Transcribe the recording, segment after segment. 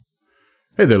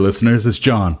Hey there, listeners, it's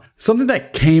John. Something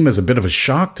that came as a bit of a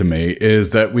shock to me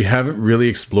is that we haven't really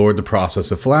explored the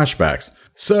process of flashbacks.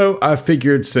 So I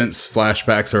figured since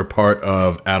flashbacks are a part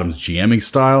of Adam's GMing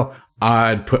style,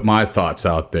 I'd put my thoughts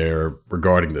out there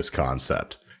regarding this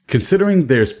concept. Considering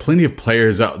there's plenty of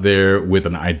players out there with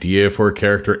an idea for a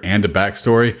character and a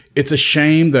backstory, it's a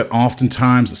shame that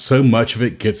oftentimes so much of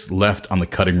it gets left on the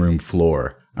cutting room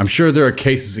floor. I'm sure there are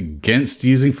cases against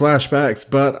using flashbacks,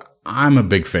 but I'm a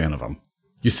big fan of them.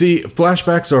 You see,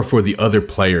 flashbacks are for the other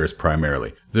players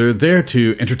primarily. They're there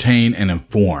to entertain and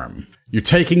inform. You're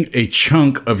taking a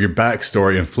chunk of your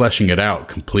backstory and fleshing it out,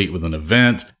 complete with an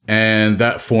event, and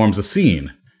that forms a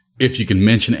scene. If you can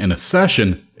mention it in a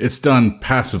session, it's done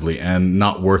passively and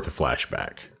not worth a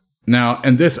flashback. Now,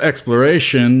 in this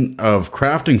exploration of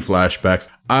crafting flashbacks,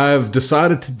 I've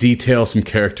decided to detail some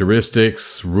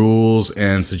characteristics, rules,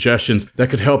 and suggestions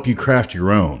that could help you craft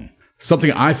your own.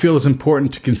 Something I feel is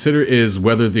important to consider is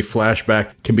whether the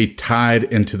flashback can be tied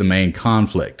into the main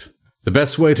conflict. The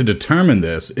best way to determine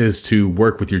this is to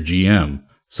work with your GM.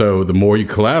 So the more you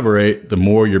collaborate, the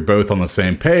more you're both on the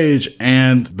same page,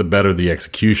 and the better the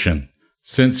execution.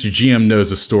 Since your GM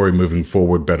knows the story moving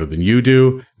forward better than you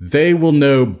do, they will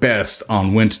know best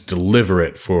on when to deliver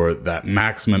it for that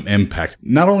maximum impact,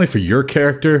 not only for your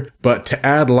character, but to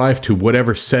add life to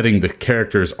whatever setting the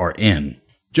characters are in.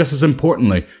 Just as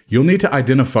importantly, you'll need to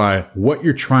identify what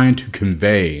you're trying to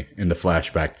convey in the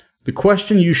flashback. The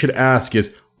question you should ask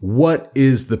is, what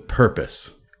is the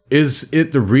purpose? Is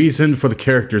it the reason for the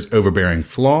character's overbearing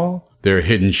flaw, their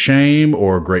hidden shame,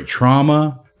 or great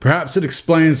trauma? Perhaps it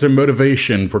explains their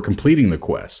motivation for completing the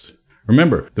quest.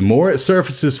 Remember, the more it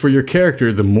surfaces for your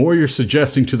character, the more you're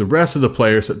suggesting to the rest of the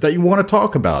players that you want to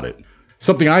talk about it.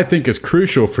 Something I think is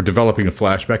crucial for developing a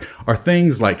flashback are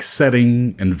things like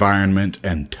setting, environment,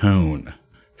 and tone.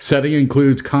 Setting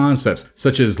includes concepts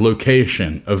such as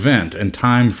location, event, and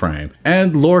time frame,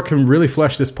 and lore can really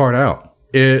flesh this part out.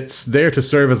 It's there to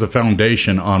serve as a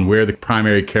foundation on where the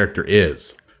primary character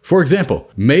is. For example,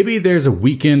 maybe there's a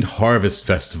weekend harvest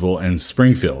festival in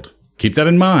Springfield. Keep that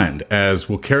in mind, as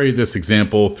we'll carry this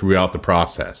example throughout the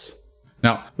process.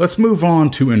 Now, let's move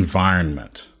on to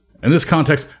environment. In this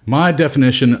context, my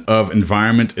definition of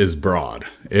environment is broad.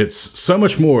 It's so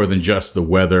much more than just the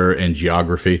weather and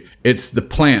geography. It's the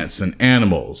plants and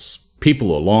animals,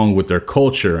 people along with their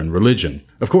culture and religion.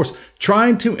 Of course,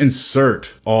 trying to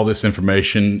insert all this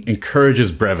information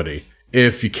encourages brevity.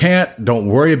 If you can't, don't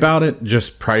worry about it.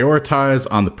 Just prioritize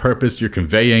on the purpose you're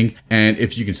conveying. And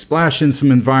if you can splash in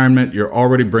some environment, you're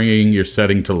already bringing your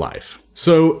setting to life.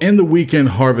 So in the Weekend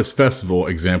Harvest Festival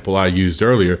example I used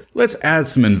earlier, let's add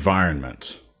some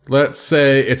environment. Let's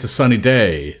say it's a sunny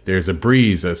day. There's a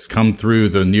breeze that's come through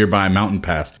the nearby mountain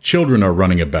pass. Children are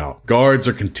running about. Guards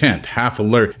are content, half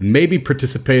alert, and maybe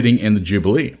participating in the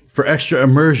Jubilee. For extra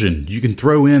immersion, you can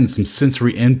throw in some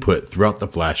sensory input throughout the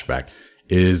flashback.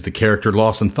 Is the character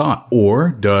lost in thought? Or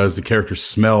does the character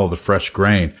smell the fresh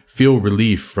grain, feel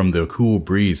relief from the cool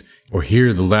breeze, or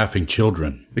hear the laughing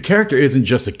children? The character isn't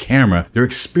just a camera, they're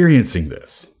experiencing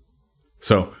this.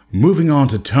 So, moving on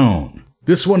to tone.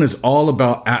 This one is all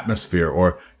about atmosphere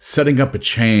or setting up a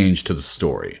change to the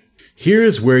story.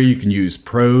 Here's where you can use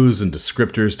prose and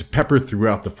descriptors to pepper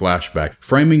throughout the flashback,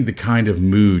 framing the kind of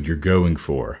mood you're going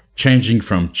for. Changing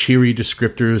from cheery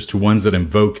descriptors to ones that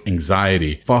invoke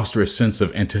anxiety, foster a sense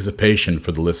of anticipation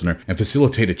for the listener, and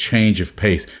facilitate a change of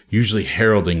pace, usually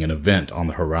heralding an event on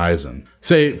the horizon.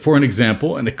 Say, for an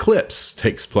example, an eclipse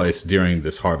takes place during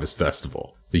this harvest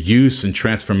festival. The use and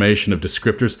transformation of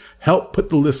descriptors help put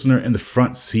the listener in the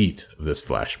front seat of this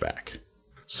flashback.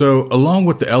 So, along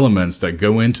with the elements that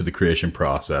go into the creation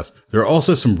process, there are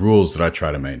also some rules that I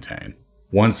try to maintain.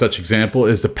 One such example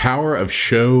is the power of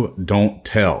show, don't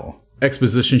tell.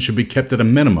 Exposition should be kept at a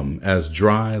minimum, as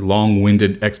dry,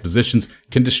 long-winded expositions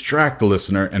can distract the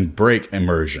listener and break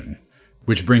immersion.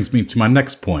 Which brings me to my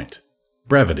next point,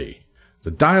 brevity.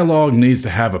 The dialogue needs to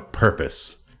have a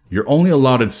purpose. You're only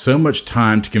allotted so much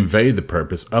time to convey the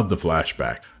purpose of the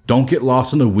flashback. Don't get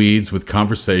lost in the weeds with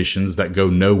conversations that go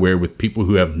nowhere with people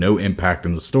who have no impact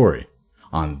in the story.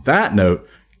 On that note,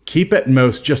 keep at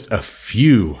most just a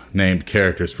few named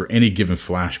characters for any given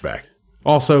flashback.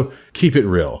 Also, keep it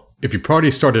real. If your party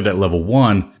started at level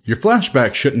 1, your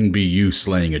flashback shouldn't be you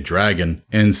slaying a dragon.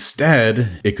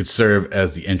 Instead, it could serve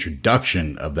as the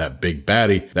introduction of that big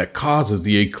baddie that causes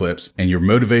the eclipse and your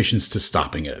motivations to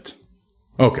stopping it.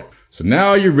 Okay, so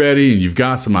now you're ready and you've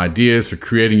got some ideas for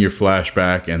creating your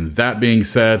flashback, and that being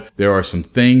said, there are some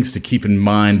things to keep in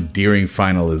mind during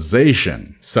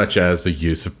finalization, such as the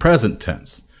use of present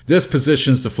tense. This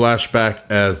positions the flashback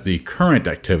as the current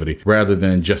activity rather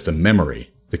than just a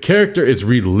memory. The character is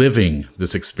reliving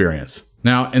this experience.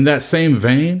 Now, in that same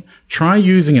vein, try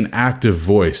using an active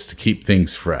voice to keep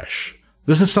things fresh.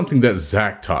 This is something that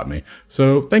Zach taught me,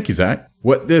 so thank you, Zach.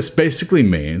 What this basically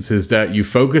means is that you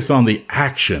focus on the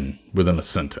action within a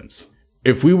sentence.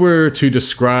 If we were to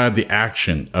describe the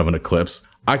action of an eclipse,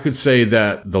 I could say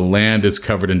that the land is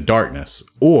covered in darkness,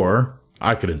 or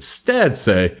I could instead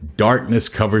say darkness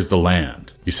covers the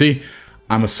land. You see,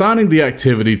 I'm assigning the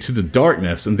activity to the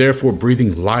darkness and therefore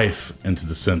breathing life into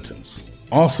the sentence.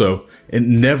 Also, it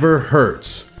never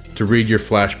hurts to read your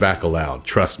flashback aloud,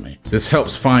 trust me. This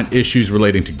helps find issues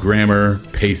relating to grammar,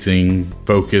 pacing,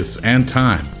 focus, and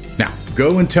time. Now,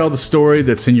 go and tell the story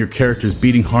that's in your character's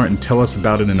beating heart and tell us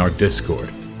about it in our Discord.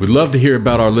 We'd love to hear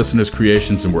about our listeners'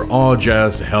 creations, and we're all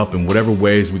jazzed to help in whatever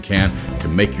ways we can to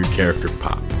make your character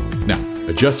pop. Now,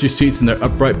 adjust your seats in their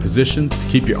upright positions,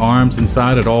 keep your arms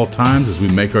inside at all times as we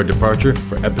make our departure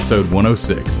for episode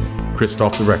 106,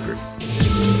 Christoff the Record.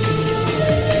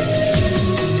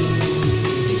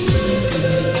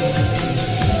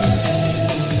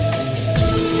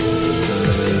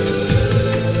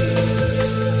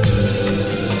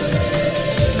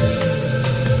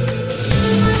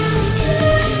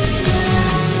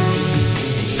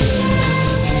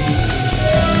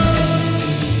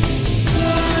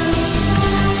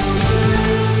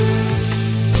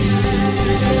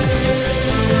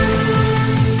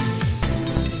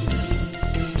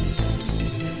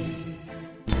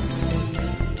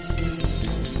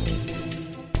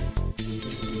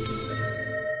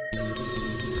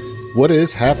 What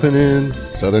is happening,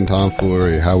 Southern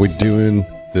Tomfoolery? How we doing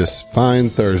this fine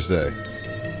Thursday?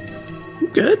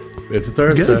 Good. It's a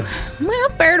Thursday. Good. Well,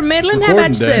 fair to middling. How about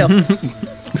yourself?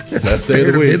 Best day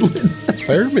of the week.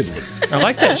 Fair middling. I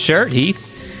like that shirt, Heath.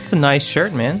 It's a nice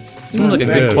shirt, man. Seems like a It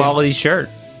good is. quality shirt.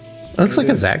 It looks like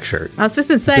a Zach shirt. I was just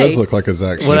going to It say. does look like a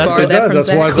Zach shirt. Well, that's borrowed it that does. from That's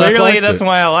Zach. why Zach Clearly, likes that's it.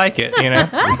 why I like it, you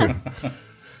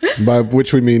know? By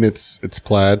which we mean it's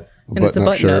plaid, a And it's a button-up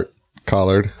button-up. shirt,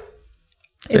 collared.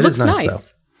 It It looks is nice,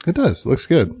 nice. It does. Looks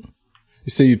good. You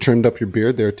see you trimmed up your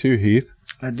beard there too, Heath.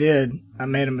 I did. I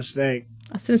made a mistake.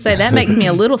 I was going to say, that makes me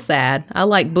a little sad. I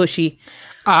like bushy.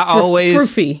 I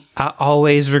Froofy.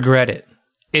 always regret it.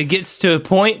 It gets to a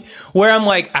point where I'm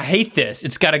like, I hate this.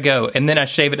 It's got to go. And then I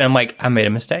shave it and I'm like, I made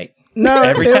a mistake. No,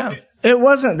 Every time. It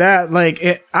wasn't that. Like,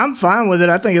 I'm fine with it.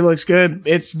 I think it looks good.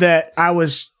 It's that I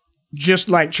was just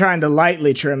like trying to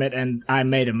lightly trim it and I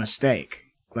made a mistake.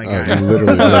 Like, You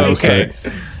literally made a Okay.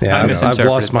 mistake. Yeah, I I've misinterpreted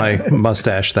lost my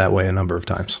mustache that way a number of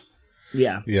times.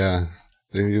 yeah. Yeah.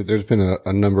 There's been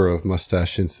a number of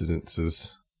mustache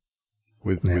incidences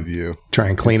with you. Try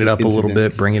and clean it up a little bit,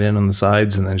 Incidents. bring it in on the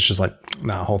sides, and then it's just like,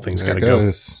 nah, the whole thing's got There to it go.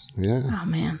 goes. Yeah. Oh,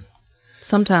 man.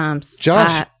 Sometimes.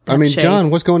 Josh, shave. John,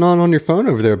 what's going on your phone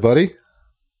over there, buddy?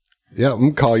 Yeah, I'm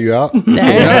going to call you out. There.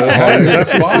 Hey,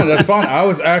 that's fine. That's fine. I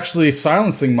was actually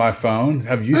silencing my phone.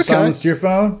 Have you silenced your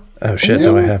phone? Oh, shit,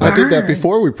 no, I haven't. I did that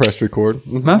before we pressed record.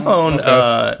 Mhm. My phone,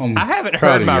 I'm I haven't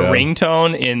proud heard of my you.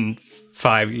 ringtone in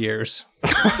 5 years.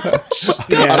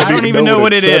 Yeah. I don't even know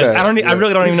what it said is. at. I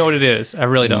really don't even know what it is. I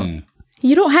really don't.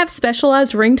 You don't have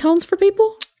specialized ringtones for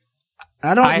people?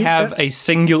 I don't. I have a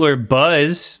singular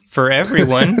buzz for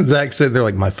everyone. Zach said they're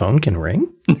like, my phone can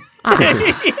ring?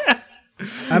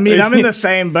 I mean, I'm in the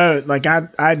same boat. Like,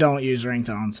 I don't use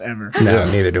ringtones ever. No,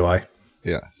 neither do I.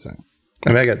 Yeah, same. I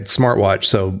mean, I got smartwatch,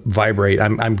 so vibrate.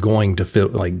 I'm going to feel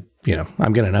like,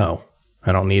 I'm going to know.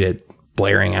 I don't need it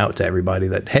blaring out to everybody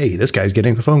that, hey, this guy's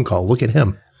getting a phone call. Look at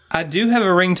him. I do have a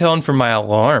ringtone for my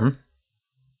alarm.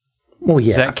 Well, Does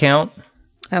yeah. that count?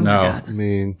 Oh, No. my God. I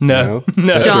mean, No. No.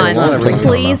 That's John, your alarm. ringtone,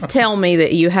 please tell me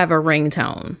that you have a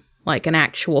ringtone, like an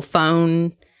actual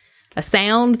phone, a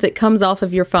sound that comes off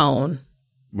of your phone.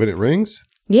 When it rings?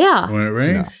 Yeah. When it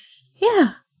rings?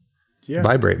 Yeah.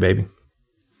 Vibrate, baby.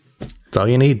 That's all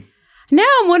you need. Now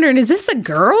I'm wondering, is this a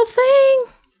girl thing?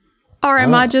 Or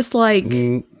am I just like,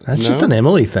 That's just an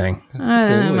Emily thing.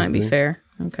 that might be fair.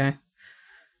 Okay.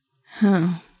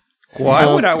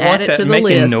 Why would I add want it that to the making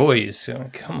list. noise? Oh,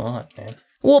 come on, man.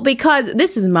 Well, because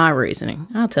this is my reasoning.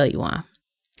 I'll tell you why.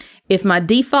 If my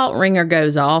default ringer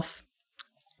goes off,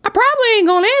 I probably ain't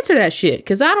going to answer that shit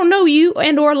because I don't know you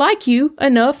and or like you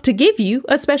enough to give you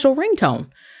a special ringtone.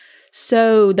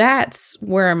 So that's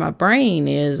where my brain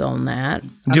is on that.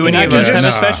 Do any I of can us have a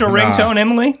just- special ringtone,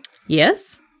 Emily?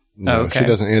 Yes. No, Okay. she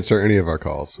doesn't answer any of our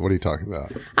calls. What are you talking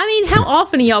about? I mean, how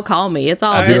often do y'all call me? It's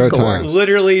all Zero Discord. times.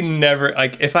 Literally never.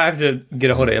 Like, if I have to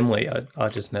get a hold of Emily, I'll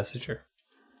just message her.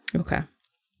 Okay.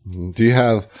 Do you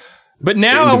have... But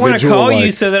now I want to Individual, call you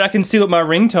like- so that I can see what my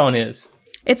ringtone is.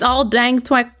 It's all dang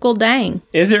twinkle dang.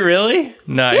 Is it really?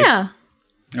 Nice. Yeah.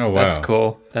 Oh, wow. That's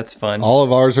cool. That's fun. All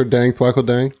of ours are dang thwackle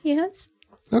dang. Yes.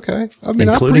 Okay. I mean,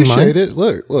 Including I appreciate mine? it.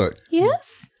 Look.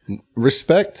 Yes.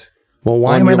 Respect. Well,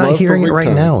 why On am I your not love for hearing it right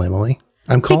ringtones. now, Emily?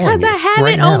 I'm calling Because you I have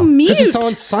right it now. on mute. Because it's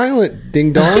on silent,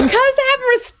 ding dong. Because I'm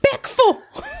respectful.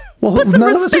 Well, Put some none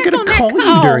of us are respect going on to that call you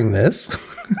call. during this.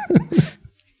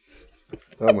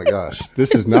 Oh my gosh.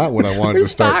 This is not what I wanted We're to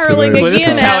start spiraling today. Well, this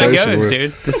is again, how it conversation goes, with.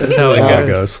 dude. This is how it How it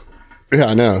goes. goes. Yeah,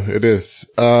 I know. It is.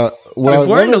 Well, We've I learned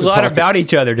wanted a to lot talk- about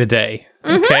each other today.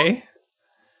 Okay.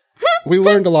 We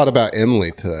learned a lot about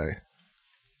Emily today.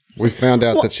 We found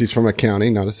out that she's from a county,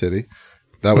 not a city.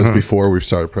 That was before we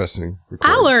started pressing record.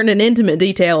 I learned an intimate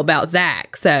detail about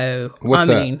Zach, so What's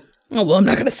I that? mean, oh, well, I'm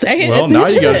not going to say it. Well, It's now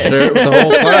you got to intimate. share it with the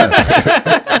whole class.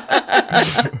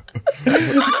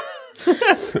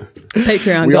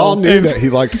 Patreon We goal. all knew that he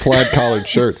liked plaid collared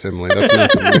shirts, Emily. That's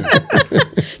nothing new.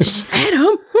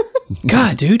 Adam.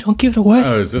 God, dude, don't give it away.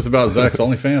 Oh, is this about Zach's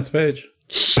OnlyFans page?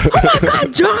 Oh my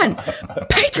God, John.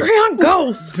 Patreon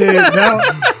goals. Dude,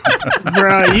 don't,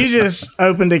 bro. You just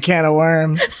opened a can of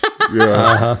worms.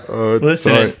 Yeah.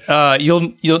 Listen, sorry.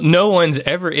 you'll no one's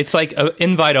ever. It's like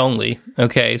invite only.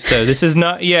 Okay, so this is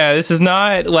not. Yeah, this is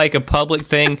not like a public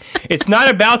thing. It's not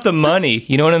about the money.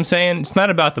 You know what I'm saying? It's not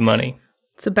about the money.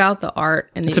 It's about the art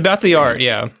and It's about the art.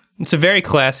 Yeah, it's a very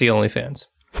classy OnlyFans.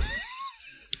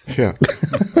 Yeah.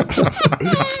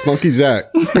 Spunky Zach.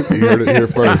 You heard it here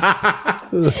first.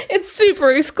 It's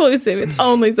super exclusive. It's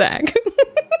only Zach.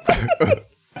 Like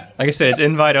I said, it's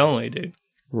invite only, dude.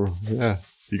 Yeah.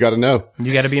 You got to know.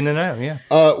 You got to be in the know. Yeah.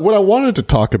 What I wanted to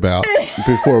talk about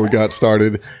before we got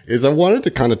started is I wanted to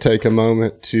kind of take a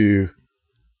moment to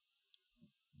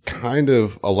kind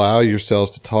of allow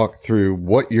yourselves to talk through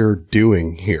what you're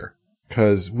doing here.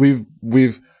 Because we've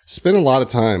spent a lot of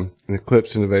time in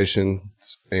Eclipse Innovations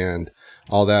and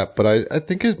all that, but I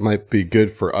think it might be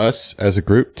good for us as a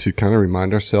group to kind of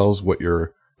remind ourselves what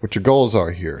your goals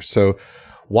are here. So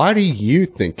why do you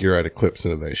think you're at Eclipse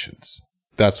Innovations?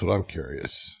 That's what I'm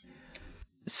curious.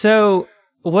 So,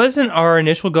 wasn't our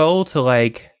initial goal to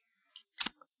like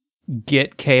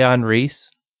get Kaon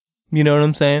Reese? You know what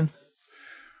I'm saying?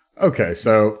 Okay,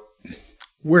 so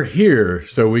we're here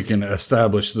so we can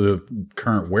establish the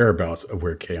current whereabouts of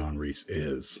where Kaon Reese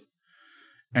is.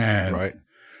 And, Right.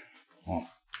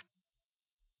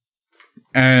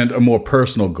 and a more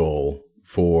personal goal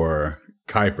for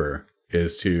Kuiper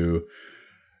is to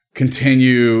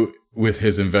continue with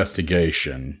his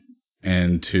investigation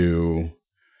into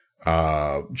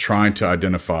trying to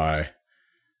identify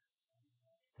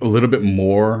a little bit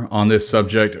more on this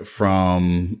subject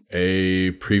from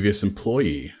a previous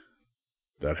employee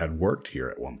that had worked here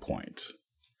at one point.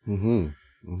 Mm-hmm.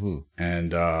 Mm-hmm.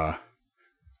 And,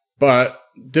 but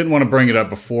didn't want to bring it up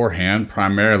beforehand,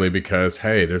 primarily because,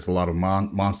 hey, there's a lot of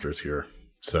monsters here.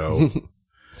 So,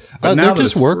 but now They're that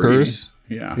just it's workers.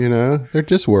 free, yeah. You know, they're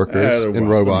just workers They're and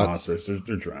robots. monsters.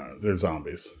 They're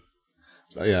zombies.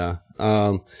 So, yeah.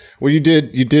 Well, you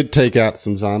did take out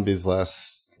some zombies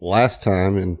last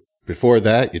time, and before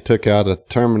that, you took out a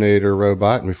Terminator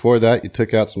robot, and before that, you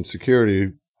took out some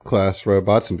security class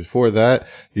robots, and before that,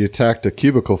 you attacked a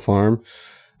cubicle farm.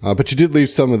 But you did leave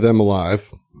some of them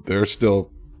alive. They're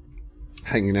still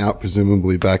hanging out,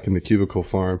 presumably back in the cubicle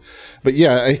farm. But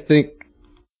yeah, I think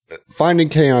finding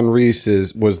Kaon Reese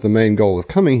was the main goal of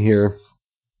coming here.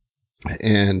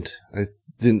 And I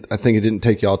think it didn't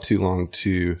take y'all too long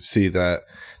to see that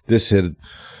this had,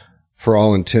 for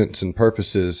all intents and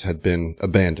purposes, had been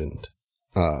abandoned,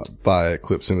 by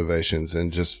Eclipse Innovations,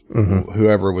 and just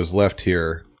whoever was left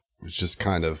here was just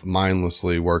kind of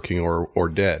mindlessly working or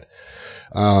dead.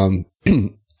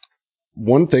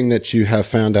 One thing that you have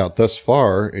found out thus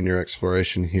far in your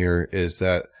exploration here is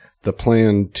that the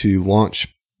plan to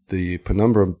launch the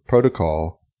Penumbra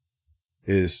protocol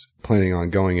is planning on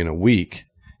going in a week,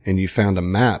 and you found a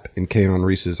map in Kaon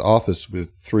Reese's office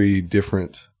with 3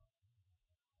 different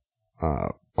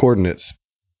coordinates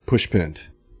push-pinned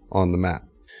on the map.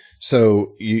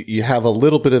 So you have a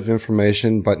little bit of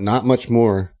information, but not much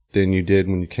more than you did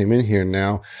when you came in here.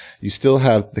 Now you still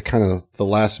have the kind of the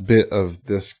last bit of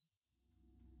this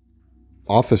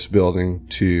office building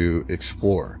to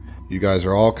explore. You guys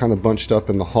are all kind of bunched up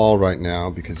in the hall right now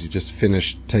because you just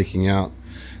finished taking out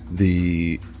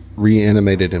the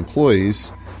reanimated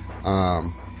employees.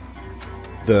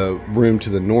 The room to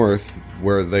the north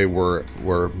where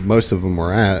most of them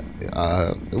were at,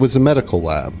 it was a medical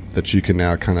lab that you can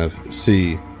now kind of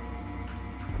see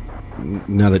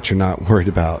now that you're not worried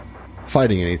about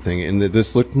fighting anything. And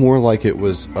this looked more like it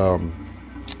was a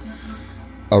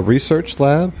research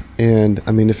lab. And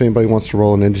I mean, if anybody wants to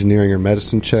roll an engineering or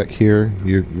medicine check here,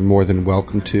 you're more than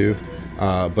welcome to.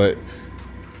 But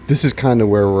this is kind of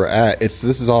where we're at. This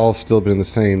has all still been the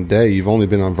same day. You've only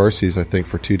been on Verses, I think,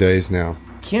 for 2 days now.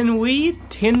 Can we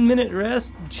 10-minute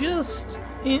rest just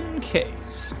in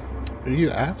case? You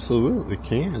absolutely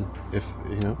can. If,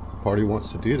 the party wants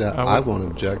to do that. I won't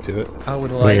object to it. I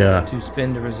would like to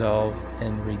spend a resolve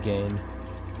and regain.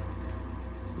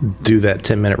 Do that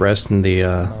 10-minute rest in the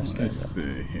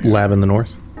lab in the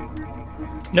north?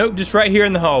 Nope, just right here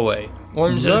in the hallway.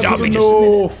 One says, Lab "Stop in me the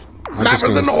just a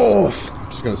minute." north. I'm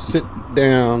just going to sit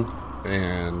down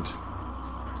and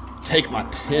take my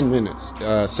 10 minutes.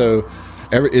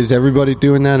 Is everybody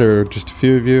doing that, or just a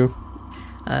few of you?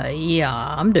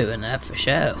 Yeah, I'm doing that for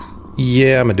sure.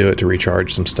 Yeah, I'm going to do it to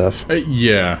recharge some stuff.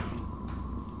 Yeah.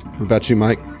 What about you,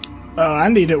 Mike? Oh, I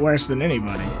need it worse than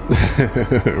anybody.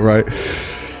 Right.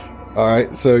 All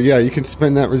right, so yeah, you can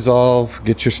spend that resolve,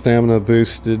 get your stamina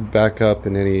boosted back up,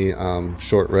 and any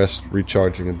short rest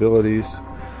recharging abilities.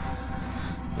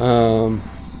 All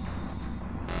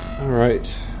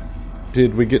right.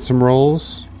 Did we get some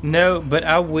rolls? No, but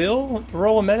I will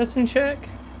roll a medicine check.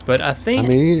 But I think... I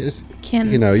mean,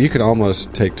 you could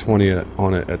almost take 20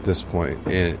 on it at this point,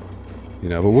 and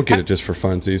but we'll get it just for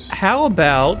funsies. How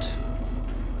about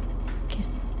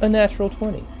a natural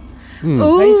 20? Ooh.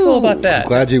 How you feel about that?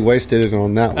 Glad you wasted it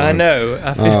on that one. I know.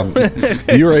 I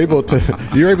feel you're able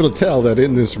to tell that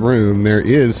in this room there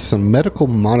is some medical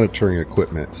monitoring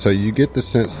equipment. So you get the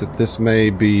sense that this may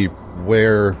be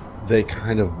where they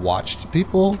kind of watched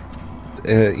people.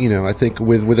 I think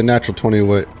with a natural 20,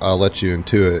 what I'll let you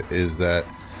into it is that,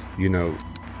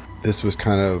 this was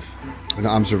kind of an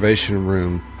observation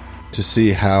room to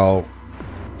see how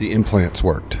the implants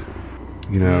worked.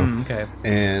 okay.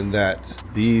 And that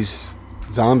these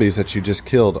zombies that you just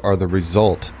killed are the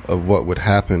result of what would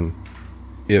happen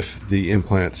if the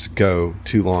implants go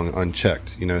too long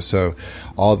unchecked. So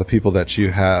all the people that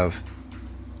you have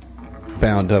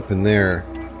bound up in there,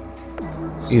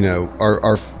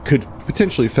 could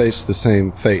potentially face the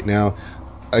same fate. Now,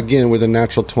 again, with a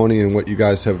natural 20 and what you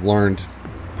guys have learned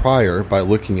prior by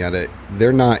looking at it,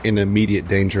 they're not in immediate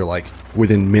danger, like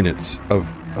within minutes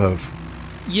of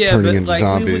turning into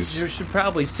zombies. We should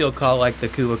probably still call the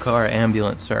Kuwakara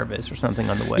ambulance service or something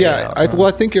on the way. Yeah, out,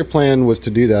 I think your plan was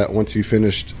to do that once you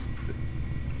finished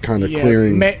kind of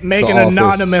clearing. Make the an office.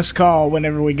 anonymous call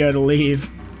whenever we go to leave.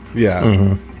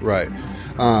 Yeah, right.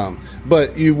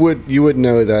 But you would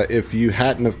know that if you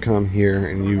hadn't have come here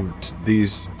and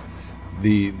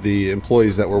the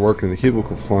employees that were working in the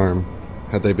cubicle farm,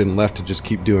 had they been left to just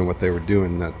keep doing what they were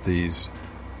doing, that these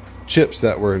chips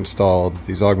that were installed,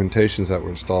 these augmentations that were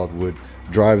installed, would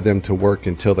drive them to work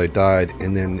until they died,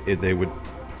 and then they would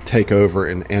take over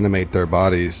and animate their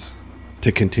bodies to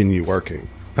continue working.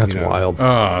 That's wild.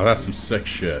 Oh, that's some sick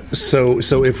shit. So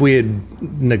if we had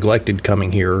neglected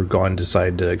coming here, or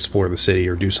decide to explore the city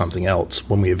or do something else, if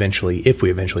we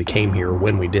eventually came here,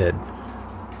 when we did,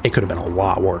 it could have been a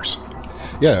lot worse.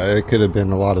 Yeah, it could have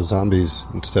been a lot of zombies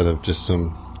instead of just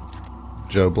some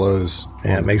Joe Blows.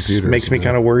 Yeah, it makes me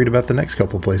kind of worried about the next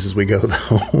couple places we go,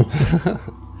 though.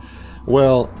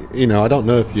 Well, I don't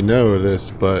know if you know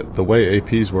this, but the way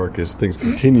APs work is things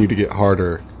continue to get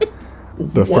harder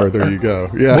the further you go.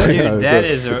 Yeah, Dude,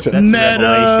 that's Meta.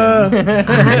 a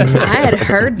revelation. I had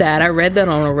heard that. I read that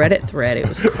on a Reddit thread. It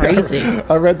was crazy.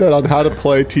 I read that on how to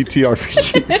play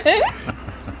TTRPGs.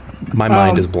 My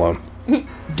mind is blown.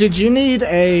 Did you need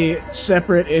a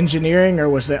separate engineering, or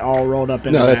was that all rolled up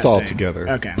into No, that's that all thing? together.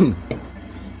 Okay.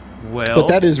 Well, But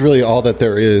that is really all that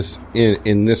there is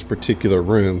in this particular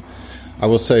room. I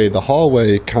will say the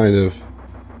hallway it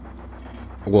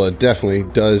definitely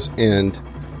does end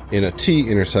in a T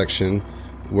intersection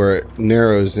where it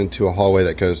narrows into a hallway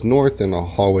that goes north and a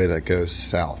hallway that goes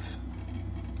south.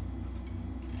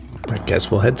 I guess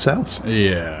we'll head south.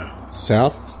 Yeah.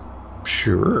 South?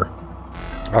 Sure.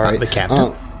 All right. The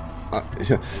captain.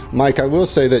 Mike, I will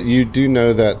say that you do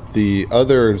know that the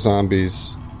other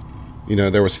zombies,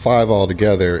 there was 5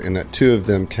 altogether, and that 2 of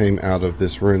them came out of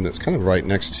this room that's kind of right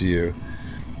next to you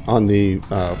on the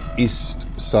east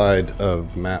side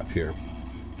of the map here.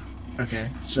 Okay.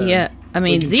 So Yeah, I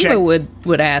mean, can Ziva check-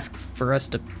 would ask for us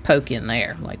to poke in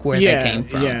there, like where they came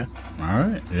from. Yeah. All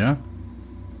right. Yeah.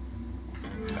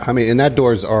 I mean, and that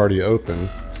door's already open,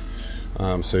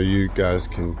 so you guys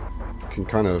can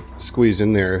kind of squeeze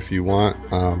in there if you want.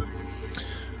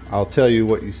 I'll tell you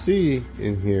what you see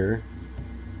in here.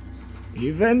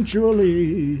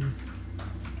 Eventually.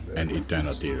 And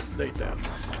eternity later.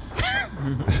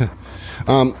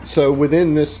 So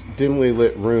within this dimly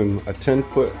lit room, a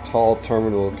 10-foot tall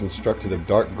terminal constructed of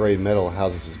dark gray metal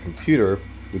houses a computer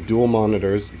with dual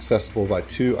monitors accessible by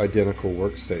 2 identical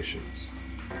workstations.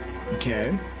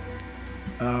 Okay.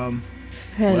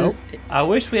 Well, I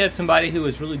wish we had somebody who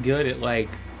was really good at like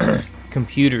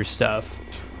computer stuff.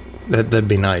 That'd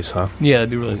be nice, huh? Yeah,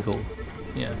 that'd be really cool.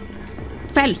 Yeah.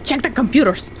 Phil, check the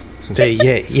computers.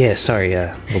 Yeah, sorry,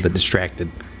 a little bit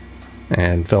distracted.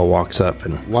 And Phil walks up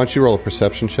and Why don't you roll a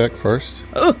perception check first?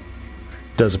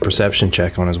 does a perception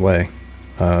check on his way.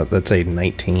 That's a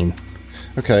 19.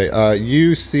 Okay,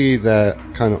 you see that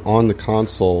kind of on the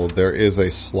console, there is a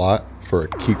slot for a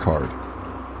key card.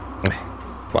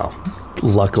 Well,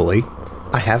 luckily,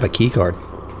 I have a key card.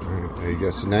 There you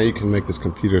go. So now you can make this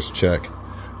computer's check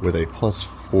with a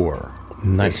 +4.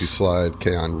 Nice. As you slide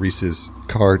Keon Reese's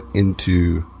card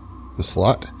into the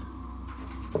slot.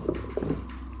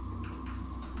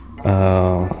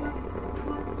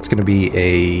 It's going to be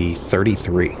a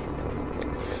 33. Ooh,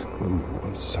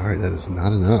 I'm sorry, that is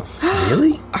not enough.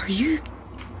 Really? Are you?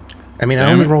 I mean, I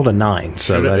Damn only it. rolled a 9,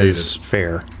 so Should've that aided. is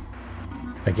fair.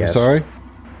 I guess. Sorry?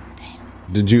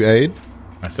 Did you aid?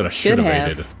 I said I Should should have have.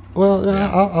 aided. Well,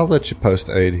 I'll let you post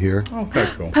aid here. Okay,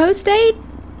 cool. Post aid?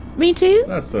 Me too?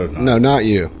 That's so nice. No, not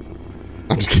you.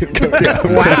 I'm just kidding. Yeah.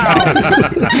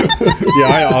 Yeah,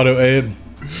 I auto aid.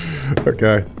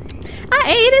 Okay. I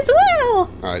ate as well.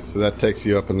 All right, so that takes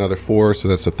you up another 4, so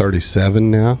that's a 37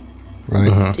 now,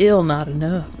 right? Still not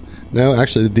enough. No,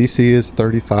 actually, the DC is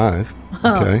 35.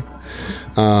 Okay.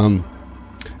 And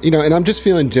I'm just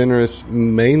feeling generous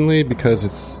mainly because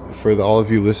it's for all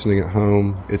of you listening at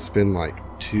home. It's been like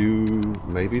 2,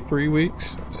 maybe 3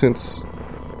 weeks since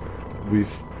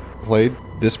we've played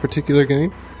this particular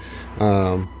game.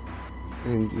 And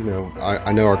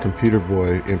I know our computer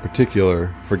boy in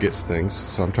particular forgets things,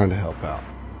 so I'm trying to help out.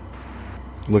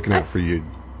 Looking out for you,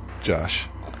 Josh.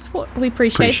 That's what we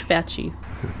appreciate about you.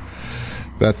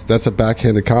 That's a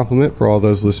backhanded compliment for all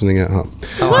those listening at home.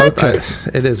 Okay.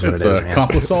 It is what It's it is, a man.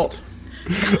 complisalt.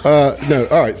 No,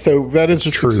 all right. So that is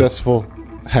a true. successful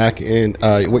hack, and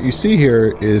what you see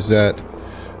here is that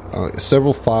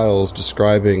several files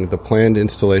describing the planned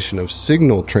installation of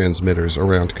signal transmitters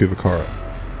around Kuvakara.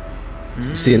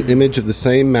 You see an image of the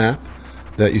same map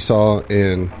that you saw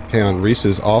in Keon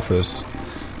Reese's office,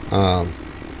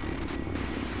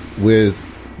 with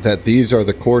that these are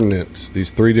the coordinates. These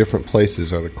 3 different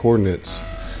places are the coordinates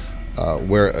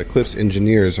where Eclipse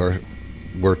engineers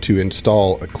were to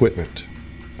install equipment.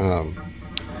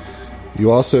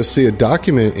 You also see a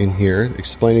document in here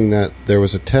explaining that there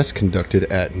was a test conducted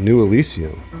at New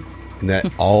Elysium, and that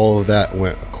all of that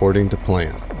went according to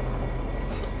plan.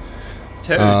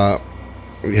 Toads.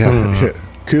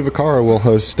 Kuvakara will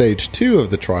host stage 2 of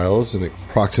the trials in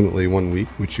approximately 1 week,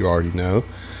 which you already know,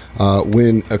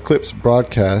 when Eclipse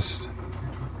broadcasts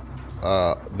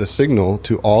the signal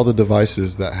to all the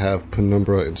devices that have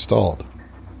Penumbra installed.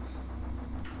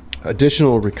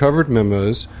 Additional recovered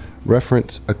memos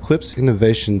reference Eclipse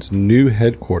Innovation's new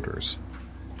headquarters,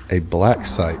 a black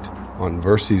site on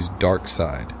Versi's dark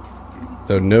side,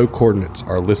 though no coordinates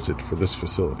are listed for this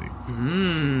facility.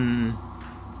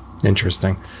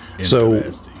 Interesting. So,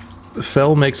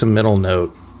 Phil makes a mental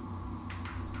note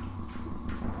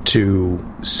to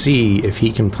see if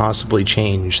he can possibly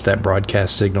change that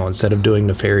broadcast signal instead of doing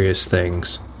nefarious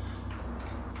things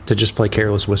to just play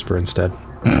Careless Whisper instead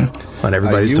on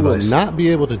everybody's You device. will not be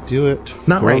able to do it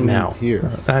Not right from now.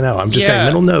 here. I know. I'm just Yeah. saying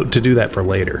mental note to do that for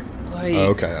later. Like,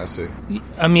 Okay, I see.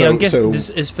 I mean, So- I'm guessing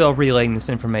so- is Phil relaying this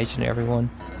information to everyone?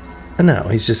 No,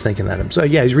 he's just thinking that. So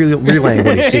yeah, he's really relaying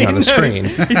what he's seeing on the screen.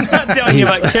 He's not telling you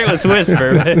about Careless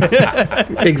Whisper.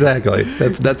 Exactly.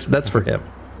 That's for him.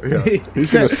 Yeah.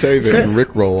 He's going to save it and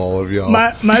rickroll all of y'all.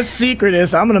 my secret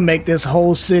is I'm gonna make this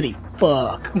whole city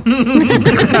fuck.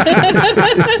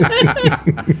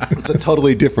 It's a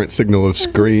totally different signal of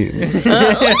screams.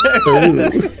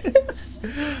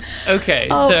 Okay,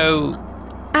 so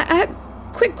I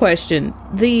quick question.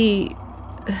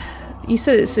 You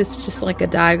said it's just like a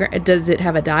diagram. Does it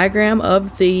have a diagram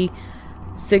of the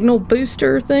signal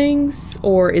booster things,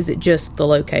 or is it just the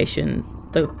location,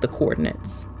 the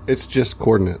coordinates? It's just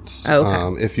coordinates.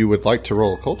 Okay. If you would like to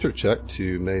roll a culture check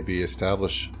to maybe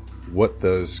establish what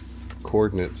those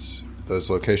coordinates, those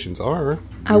locations are,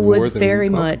 I you're more would than very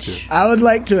welcome much. I would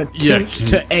like to attempt can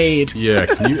to aid. Yeah,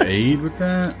 can you aid with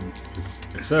that?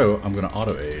 If so, I'm going to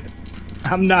auto aid.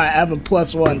 I'm not. I have a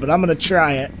 +1, but I'm gonna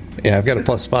try it. Yeah, I've got a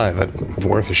 +5. It's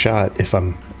worth a shot if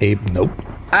I'm able. Nope.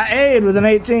 I aid with an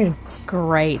 18.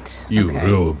 Great. You okay.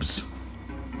 robes.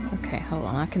 Okay, hold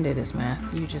on. I can do this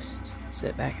math. You just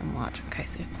sit back and watch. Okay,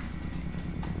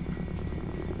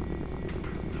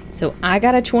 so I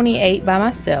got a 28 by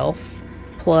myself,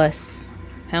 plus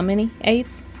how many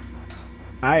 8s?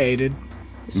 I aided.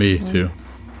 Me too.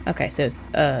 Okay, so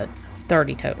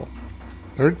 30 total.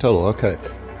 30 total, okay.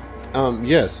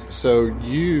 Yes. So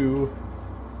you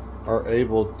are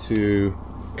able to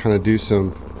kind of do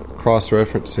some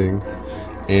cross-referencing,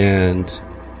 and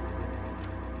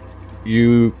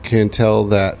you can tell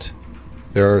that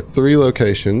there are 3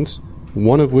 locations,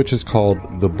 one of which is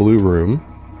called the Blue Room.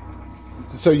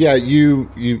 So yeah,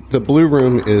 the Blue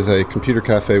Room is a computer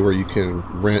cafe where you can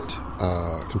rent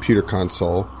a computer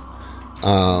console.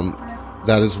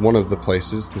 That is one of the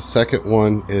places. The second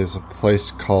one is a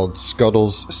place called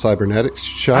Scuttle's Cybernetics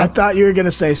Shop. I thought you were going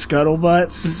to say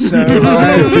Scuttlebutts,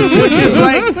 so, which is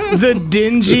like the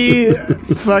dingy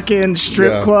fucking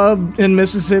strip club in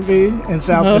Mississippi, in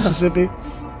South Mississippi.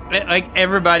 Like,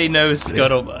 everybody knows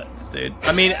Scuttlebutts, dude.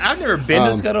 I mean, I've never been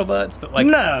to Scuttlebutts, but like...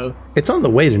 No. It's on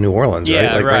the way to New Orleans,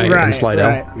 Yeah, right? right. In Slidell.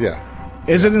 Right. Yeah.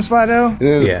 Is it in Slidell?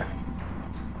 Yeah.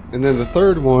 And then the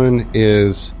third one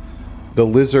is the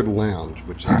Lizard Lounge,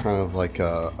 which is kind of like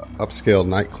a upscale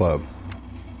nightclub.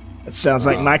 It sounds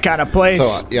like my kind of place.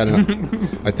 So,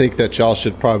 I think that y'all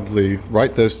should probably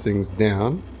write those things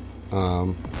down.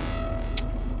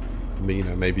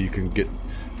 Maybe you can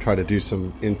try to do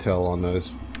some intel on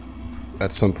those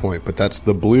at some point. But that's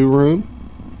the Blue Room,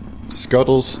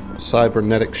 Scuttle's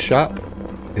Cybernetic Shop,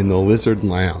 and the Lizard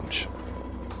Lounge.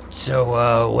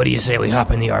 So, what do you say we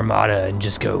hop in the Armada and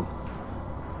just go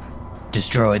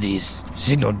destroy these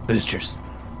signal boosters?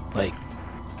 Like,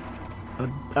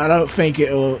 I don't think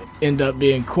it will end up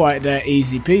being quite that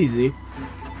easy peasy.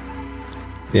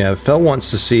 Yeah, Fel wants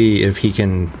to see if he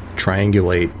can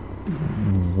triangulate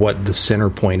what the center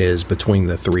point is between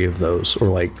the 3 of those, or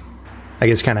like, I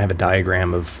guess, kind of have a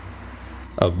diagram of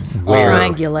where.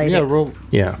 Triangulate it.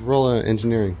 Roll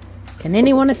engineering. Can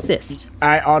anyone assist?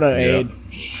 I auto aid.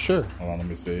 Sure. Hold on, let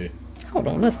me see. Hold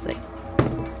on, let's see.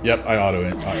 Yep, I auto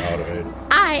aid.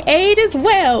 I aid as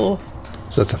well.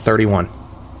 So that's a 31.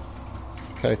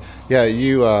 Okay. Yeah,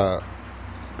 it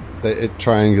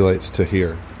triangulates to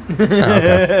here.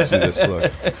 Okay. To this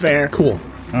look. Fair. Cool.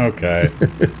 Okay.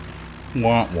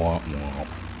 Womp, womp,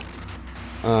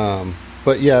 womp.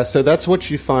 But yeah, so that's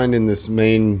what you find in this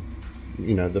main,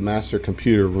 the master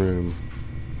computer room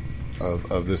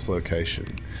of this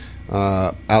location.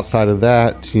 Outside of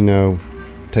that,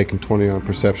 taking 20 on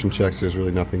perception checks, there's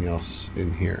really nothing else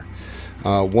in here.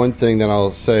 One thing that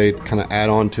I'll say, kind of add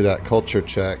on to that culture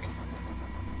check,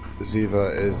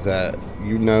 Ziva, is that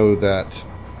that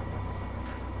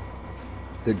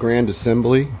the Grand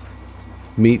Assembly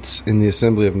meets in the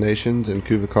Assembly of Nations in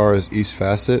Kuvakara's East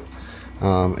Facet,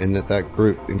 and that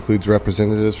group includes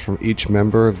representatives from each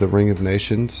member of the Ring of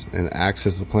Nations and acts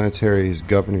as the planetary's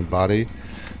governing body.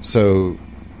 So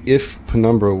if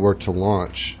Penumbra were to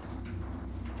launch,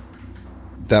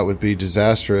 that would be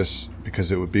disastrous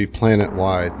because it would be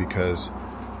planet-wide, because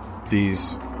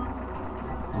these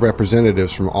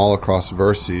representatives from all across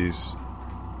Verces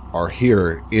are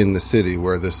here in the city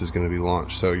where this is going to be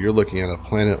launched. So you're looking at a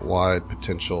planet-wide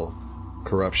potential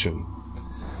corruption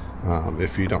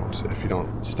if you don't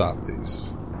stop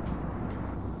these.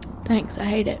 Thanks, I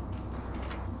hate it.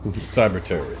 Cyber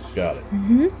terrorists, got it.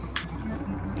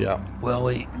 Yeah. well,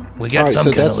 we All got right, some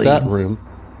so kind of that's lead. that room.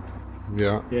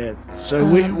 Yeah. Yeah. So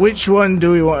which one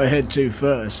do we want to head to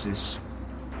first?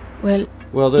 Well,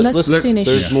 Well, let's finish.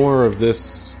 There's more of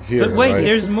this here. But wait, right?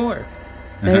 there's more.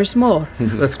 There's more.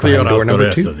 Let's clear out door the number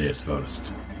rest 2. of this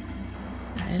first.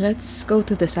 Let's go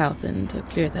to the south and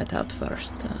clear that out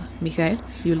first. Mikhail,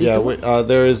 you lead Yeah, the way.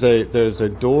 there's a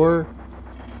door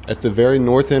at the very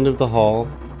north end of the hall,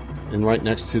 and right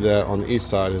next to that on the east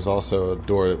side is also a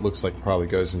door that looks like it probably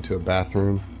goes into a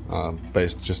bathroom,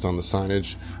 based just on the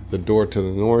signage. The door to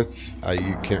the north,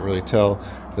 you can't really tell.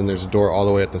 Then there's a door all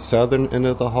the way at the southern end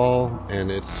of the hall,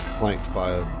 and it's flanked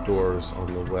by doors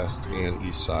on the west and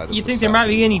east side. You think there might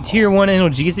be any tier 1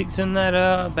 analgesics in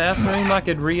that bathroom I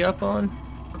could re-up on?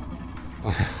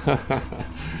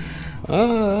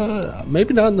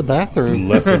 Maybe not in the bathroom. Some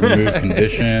lesser removed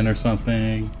condition or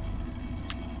something.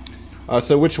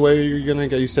 So which way are you gonna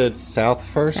go? You said south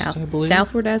first, I believe.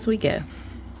 Southward as we go.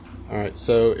 All right.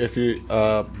 So if you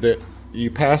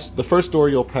pass the first door,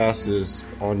 you'll pass is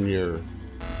on your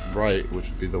right, which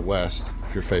would be the west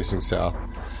if you're facing south,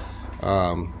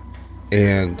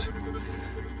 and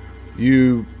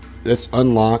it's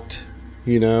unlocked,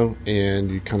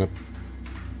 and you kind of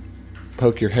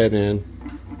poke your head in,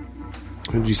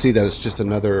 and you see that it's just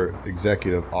another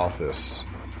executive office.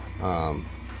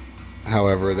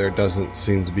 However, there doesn't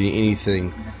seem to be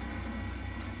anything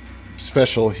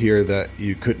special here that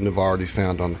you couldn't have already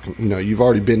found on the, you've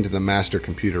already been to the master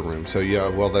computer room. So yeah,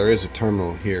 well, there is a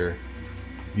terminal here.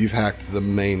 You've hacked the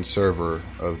main server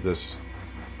of this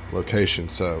location,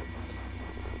 so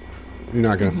you're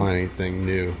not going to find anything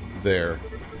new there.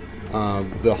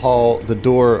 The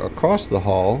door across the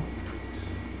hall,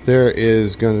 there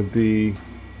is going to be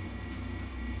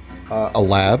a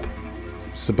lab.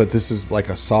 So, but this is like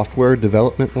a software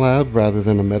development lab rather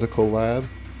than a medical lab.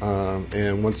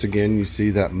 And once again, you see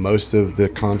that most of the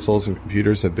consoles and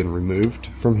computers have been removed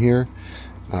from here.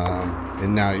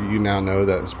 And now you know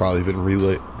that it's probably been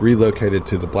relocated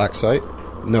to the black site.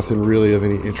 Nothing really of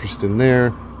any interest in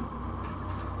there.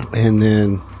 And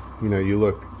then, you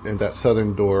look at that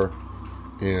southern door,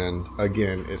 and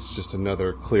again, it's just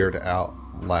another cleared out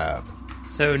lab.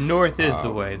 So north is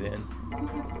the way then.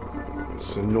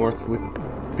 So north would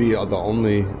be the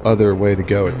only other way to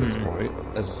go at this point.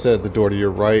 As I said, the door to your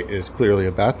right is clearly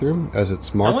a bathroom, as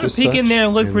it's marked. I want as to peek in such, there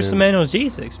and look and for then- some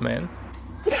analgesics, man.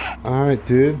 All right,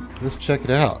 dude, let's check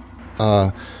it out.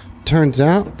 Turns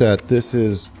out that this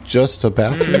is just a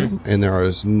bathroom, and there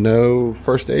is no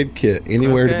first aid kit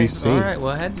anywhere to be seen. All right,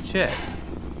 well, I had to check.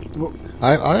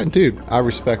 Dude, I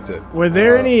respect it. Were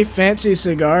there any fancy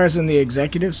cigars in the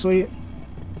executive suite?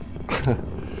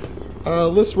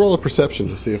 Let's roll a perception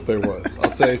to see if there was. I'll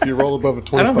say if you roll above a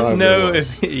 25, I don't know there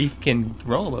was. if you can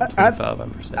roll above 25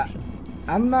 on perception.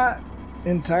 I'm not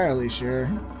entirely sure.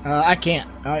 I can't.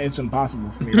 It's impossible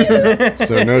for me to do.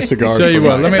 So no cigars. Tell you for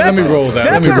what, Mike. let me roll that.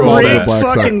 That's Let me a roll rigged that. Black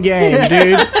fucking side. game,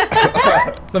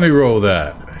 dude. Let me roll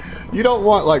that. You don't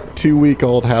want like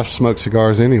 2-week-old half-smoked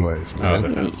cigars, anyways, Oh,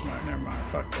 man. that's fine. Never mind.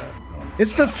 Fuck that.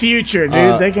 It's the future,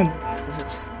 dude.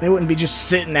 They wouldn't be just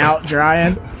sitting out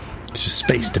drying. It's just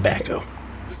space tobacco.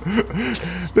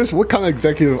 What kind of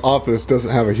executive office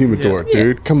doesn't have a humidor,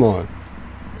 dude? Come on.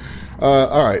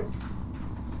 All right.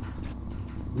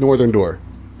 Northern door.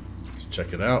 Let's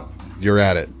check it out. You're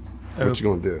at it. What you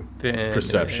gonna do?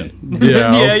 Perception.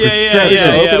 Yeah. Wait.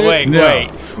 Yeah, Wait, you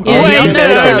no.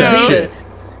 notice Ziva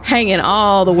hanging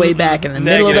all the way back in the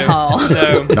middle of the hall.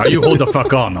 No, Now you hold the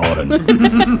fuck on, Auden.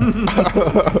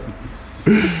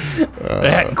 I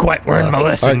hadn't quite learned my All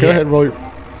lesson right, go yet. ahead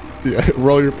and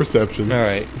roll your perception. all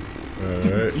right.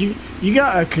 You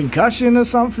got a concussion or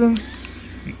something?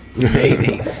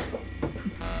 Maybe.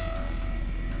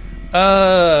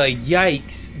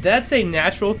 Yikes. That's a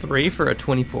natural 3 for a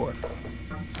 24.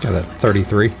 Got a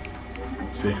 33.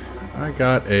 Let's see. I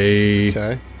got a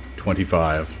Okay.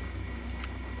 25.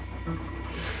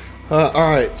 All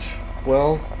right.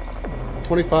 Well,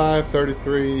 25,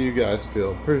 33, you guys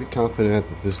feel pretty confident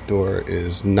that this door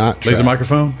is not trapped. Laser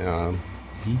microphone?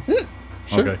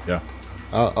 Sure. Okay, yeah.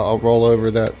 I'll roll over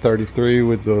that 33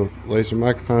 with the laser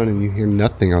microphone, and you hear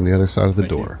nothing on the other side of the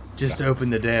door. Just open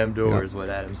the damn door is what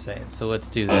Adam's saying. So let's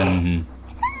do that.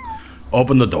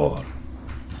 Open the door.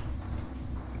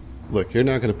 Look, you're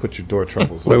not going to put your door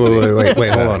troubles Wait,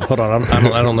 on. hold on.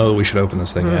 I don't know that we should open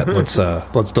this thing yet.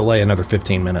 Let's delay another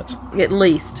 15 minutes. At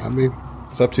least. I mean,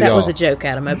 it's up to That y'all. was a joke,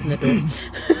 Adam. Open the door.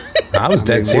 I was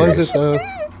dead Was serious. it, though?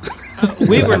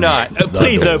 We were not.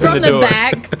 Please open From the the door.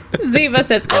 back, Ziva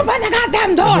says, open the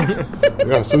goddamn door.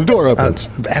 Yeah, so the door opens.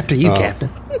 It's after you, Captain.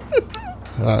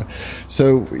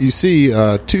 So you see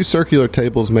 2 circular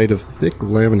tables made of thick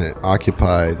laminate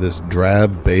occupy this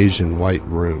drab beige and white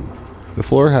room. The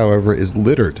floor, however, is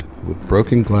littered with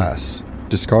broken glass,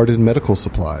 discarded medical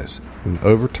supplies, and an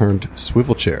overturned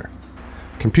swivel chair.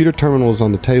 Computer terminals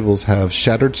on the tables have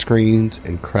shattered screens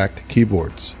and cracked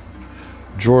keyboards.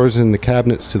 Drawers in the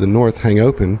cabinets to the north hang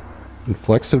open, and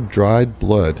flecks of dried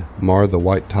blood mar the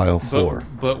white tile floor.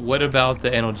 But what about the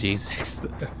analgesics?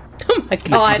 Oh my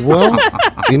God. Well,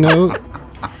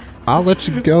 I'll let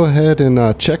you go ahead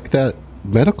and check that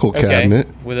medical cabinet.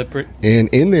 With a And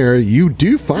in there, you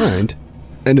do find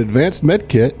an advanced med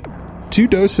kit, 2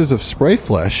 doses of spray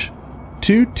flesh,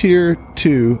 2 tier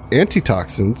 2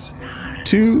 antitoxins,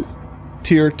 2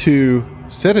 tier 2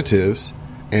 sedatives,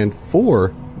 and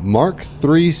 4 Mark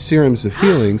III serums of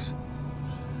healings,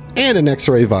 and an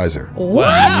X-ray visor.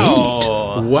 wow.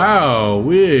 Wow.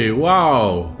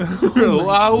 Wow.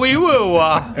 Wow, wee woo.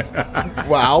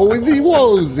 Wowzy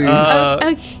wozy.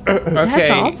 That's Okay.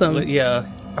 awesome. Yeah.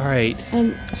 All right.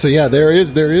 And So yeah, there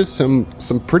is some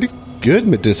pretty good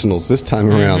medicinals this time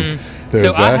around.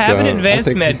 There's So I that, have an I advanced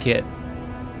think- med kit.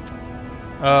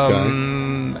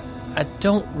 I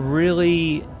don't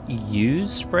really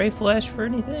use spray flesh for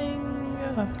anything.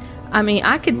 I mean,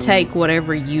 I could take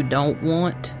whatever you don't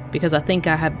want because I think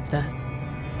I have the.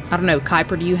 I don't know,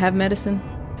 Kuiper, do you have medicine?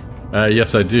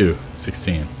 Yes, I do.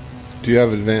 16. Do you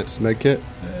have advanced med kit?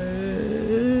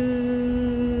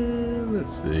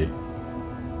 Let's see.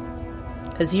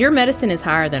 Because your medicine is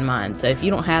higher than mine, so if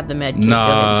you don't have the med kit, go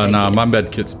ahead and take Nah, it. my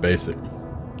med kit's basic.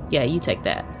 Yeah, you take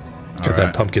that. Got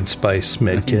that pumpkin spice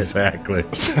med kit. Exactly.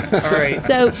 All right.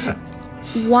 So,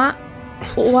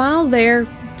 while they're,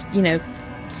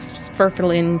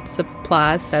 Pilfering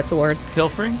supplies. That's a word.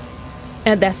 Pilfering?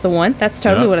 And that's the one. That's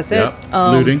totally what I said.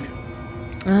 Looting.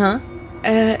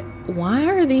 Why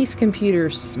are these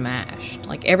computers smashed?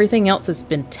 Like, everything else has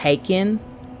been taken.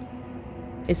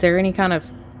 Is there any kind of...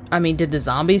 I mean, did the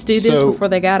zombies do this before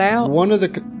they got out? One of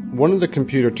the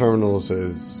computer terminals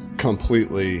is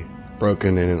completely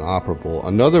broken and inoperable.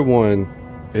 Another one,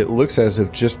 it looks as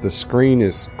if just the screen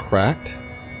is cracked,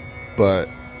 but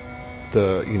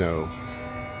the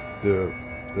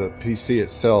PC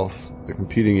itself, the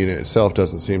computing unit itself,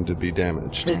 doesn't seem to be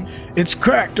damaged. It's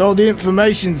cracked. All the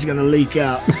information's gonna leak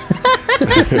out.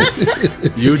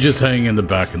 You just hang in the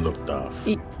back and look tough.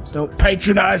 Don't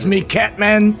patronize me,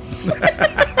 Catman.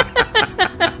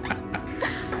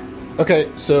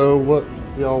 Okay, so what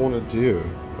y'all want to do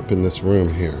up in this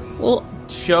room here? Well,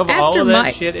 Shove all of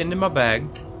that shit into my bag.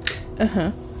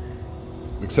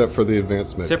 Except for the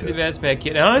advanced med Except for the kit. advanced med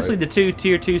kit. And honestly, the 2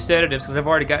 tier 2 sedatives, because I've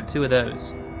already got 2 of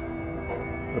those.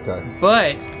 Okay.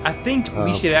 But I think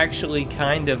we should actually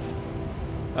kind of...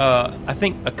 I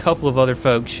think a couple of other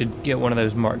folks should get one of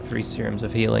those Mark III serums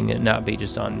of healing and not be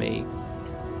just on me.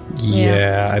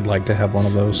 Yeah, I'd like to have one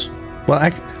of those. Well, I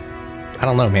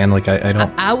don't know, man. Like, I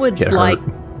don't I would get like...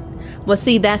 hurt. Well,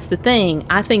 see, that's the thing.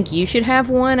 I think you should have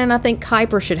one, and I think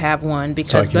Kuiper should have one,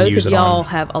 because can both use of it y'all on-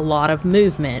 have a lot of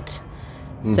movement.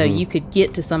 So you could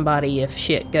get to somebody if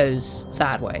shit goes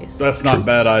sideways. That's not a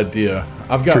bad idea.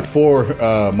 I've got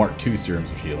 4 Mark II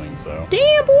serums of healing, so...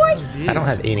 Damn, boy! I don't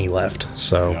have any left,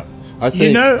 so... Yeah. I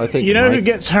think, You I think know who Mike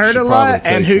gets hurt should a lot probably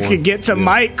and take who one. could get to Yeah.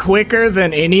 Mike quicker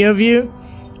than any of you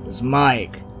is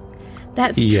Mike.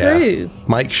 That's Yeah. true.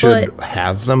 Mike should But-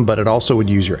 have them, but it also would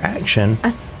use your action. I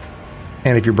s-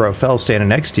 And if your bro Fell's standing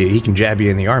next to you, he can jab you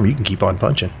in the arm. You can keep on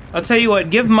punching. I'll tell you what,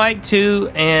 give Mike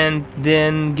 2 and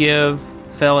then give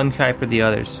Fell and Kuiper the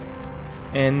others.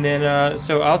 And then,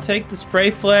 so I'll take the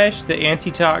spray flesh, the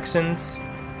antitoxins,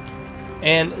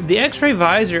 and the X-ray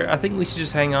visor. I think we should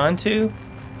just hang on to.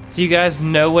 Do you guys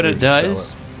know what it sell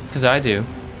does? it. Because I do.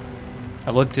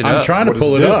 I looked it I'm up. trying to What does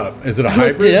pull it it do? up. Is it a looked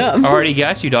hybrid? it up. I already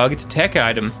got you, dog. It's a tech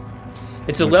item.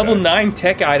 It's a level 9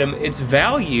 tech item. Its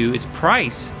value, its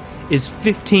price, is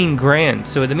 15 grand.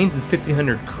 So that means it's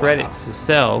 1,500 credits to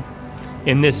sell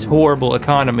in this horrible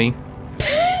economy.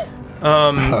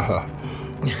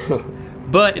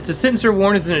 But it's a sensor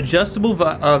worn as an adjustable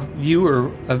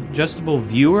viewer.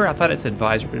 I thought it said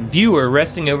visor, but viewer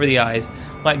resting over the eyes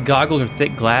like goggles or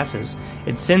thick glasses.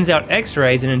 It sends out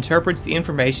X-rays and interprets the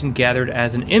information gathered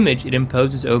as an image it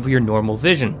imposes over your normal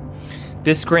vision.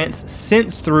 This grants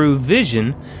sense-through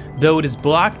vision, though it is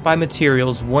blocked by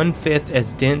materials 1/5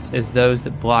 as dense as those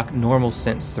that block normal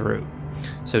sense-through.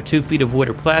 So 2 feet of wood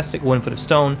or plastic, 1 foot of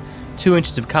stone, 2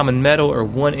 inches of common metal, or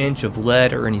 1 inch of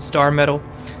lead or any star metal.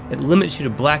 It limits you to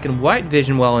black and white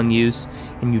vision while in use,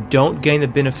 and you don't gain the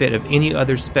benefit of any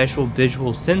other special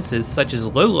visual senses, such as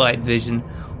low-light vision,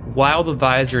 while the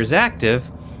visor is active,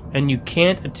 and you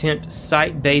can't attempt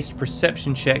sight-based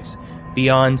perception checks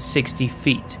beyond 60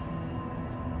 feet.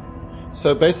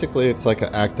 So basically, it's like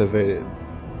an activated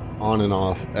on and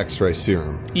off X-ray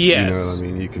serum. Yes. You know what I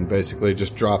mean? You can basically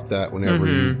just drop that whenever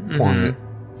you want it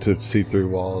to see through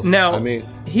walls. Now, I mean,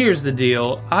 here's the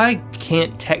deal. I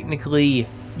can't technically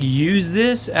use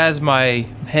this as my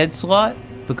head slot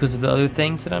because of the other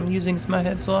things that I'm using as my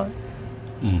head slot.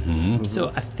 Mm-hmm.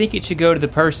 So I think it should go to the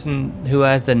person who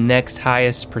has the next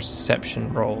highest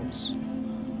perception rolls.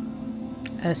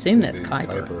 I assume that's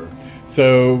Kuiper. Kuiper.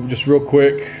 So, just real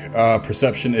quick,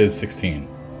 perception is 16.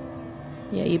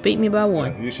 Yeah, you beat me by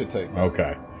 1. You should take that.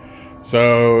 Okay.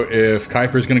 So, if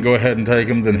Kuiper's going to go ahead and take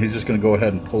him, then he's just going to go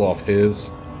ahead and pull off his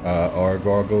R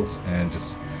goggles and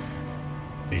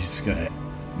he's just going to,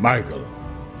 Michael.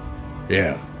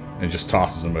 Yeah. And just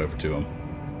tosses him over to him.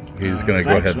 He's going to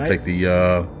go ahead and take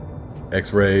the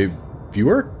X-ray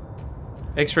viewer.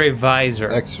 X-ray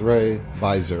visor. X-ray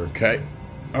visor. Okay.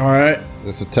 All right.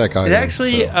 It's a tech item. It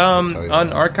actually, so I'll tell you on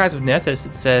that. Archives of Nethys,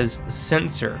 it says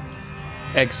sensor,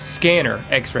 scanner,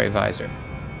 X-ray visor.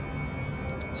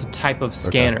 It's a type of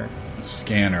scanner.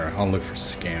 Scanner. I'll look for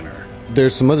scanner.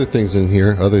 There's some other things in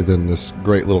here other than this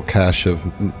great little cache of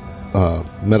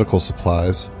medical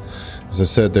supplies. As I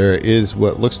said, there is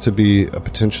what looks to be a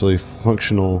potentially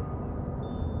functional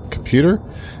computer.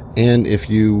 And if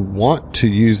you want to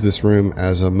use this room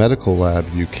as a medical lab,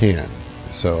 you can.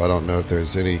 So I don't know if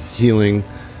there's any healing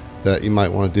that you might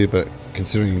want to do, but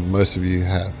considering most of you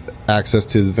have access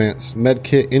to the advanced med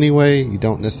kit anyway, you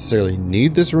don't necessarily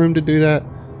need this room to do that.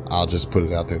 I'll just put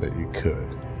it out there that you could.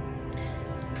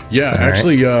 Yeah,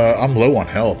 actually, I'm low on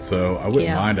health, so I wouldn't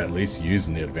Yeah. mind at least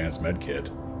using the advanced med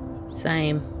kit.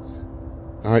 Same.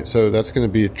 All right, so that's going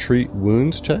to be a treat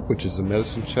wounds check, which is a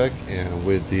medicine check. And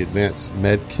with the advanced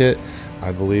med kit,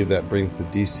 I believe that brings the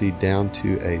DC down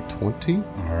to a 20. All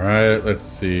right, let's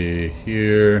see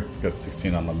here. Got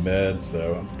 16 on the med,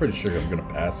 so I'm pretty sure I'm going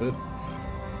to pass it.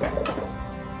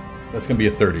 That's going to be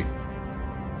a 30.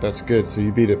 That's good. So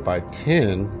you beat it by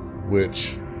 10,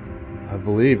 which I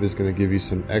believe is going to give you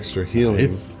some extra healing.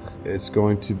 It's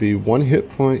going to be 1 hit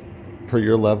point per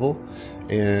your level.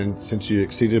 And since you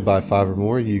exceeded by 5 or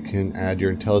more, you can add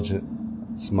your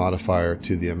intelligence modifier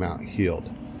to the amount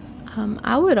healed.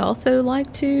 I would also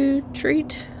like to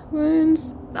treat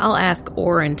wounds. I'll ask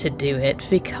Oren to do it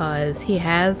because he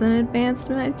has an advanced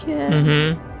med kit.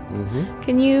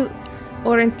 Can you,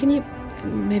 Oren,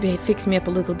 maybe fix me up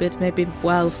a little bit? Maybe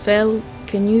while Fel,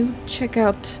 can you check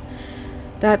out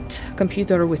that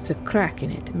computer with the crack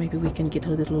in it? Maybe we can get a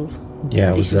little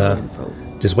additional info.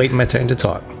 Just waiting my turn to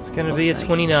talk. It's going to be a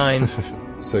 29.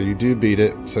 So you do beat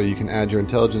it. So you can add your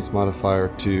intelligence modifier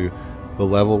to the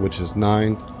level, which is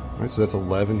 9. All right, so that's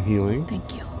 11 healing.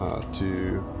 Thank you.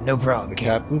 To No problem. the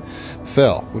captain.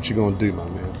 Fel, what you going to do, my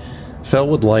man? Fel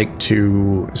would like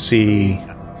to see...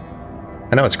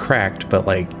 I know it's cracked, but,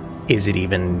 like, is it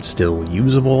even still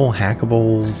usable,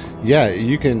 hackable? Yeah,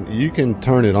 you can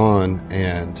turn it on,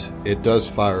 and it does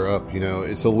fire up. You know,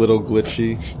 it's a little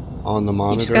glitchy on the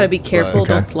monitor. You just got to be careful.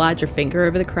 Okay. Don't slide your finger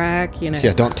over the crack, you know.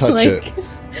 Yeah, don't touch it.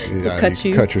 Yeah, cut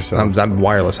you. Cut yourself. I'm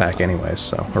wireless hack anyways,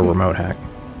 so or remote hack.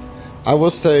 I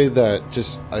will say that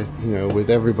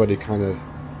with everybody kind of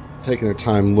taking their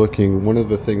time looking, one of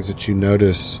the things that you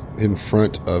notice in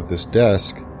front of this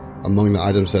desk, among the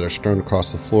items that are strewn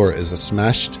across the floor, is a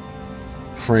smashed,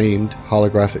 framed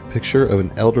holographic picture of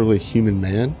an elderly human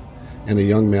man and a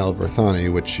young male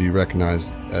Verthani, which you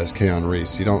recognize as Kaon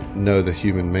Reese. You don't know the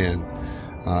human man,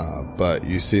 but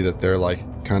you see that they're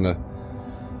like kind of,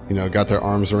 got their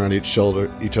arms around each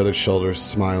other's shoulders,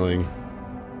 smiling,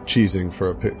 cheesing for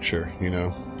a picture,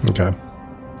 Okay.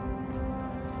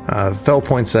 Fel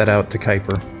points that out to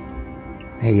Kuiper.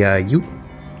 Hey, you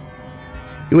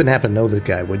wouldn't happen to know this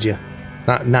guy, would you?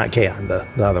 Not Kaon, the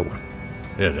other one.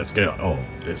 Yeah, that's good. Oh,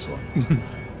 this one.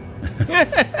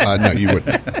 No, you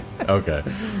wouldn't. Okay.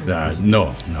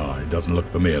 No, it doesn't look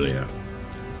familiar.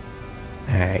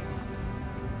 All right.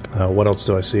 What else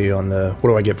do I see on the...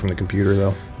 What do I get from the computer,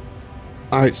 though?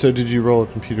 All right, so did you roll a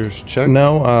computer's check?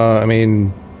 No, I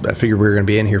mean, I figured we were going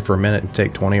to be in here for a minute and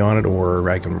take 20 on it, or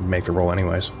I can make the roll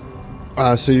anyways.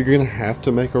 So you're going to have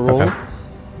to make a roll. Okay.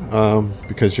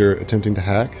 Because you're attempting to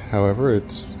hack. However,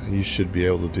 you should be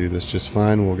able to do this just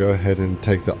fine. We'll go ahead and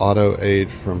take the auto aid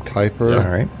from Kuiper.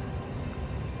 All right.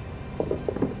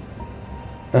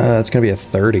 It's going to be a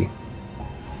 30.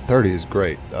 30 is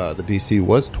great. The DC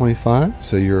was 25,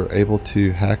 so you're able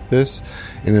to hack this.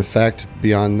 And in fact,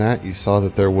 beyond that, you saw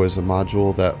that there was a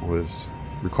module that was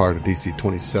required a DC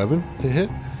 27 to hit.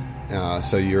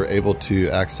 So you're able to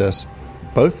access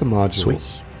both the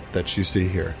modules that you see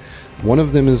here. One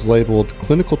of them is labeled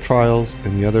Clinical Trials,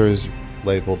 and the other is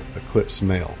labeled Eclipse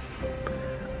Mail.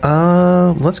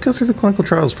 Let's go through the clinical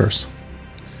trials first.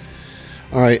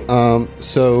 All right.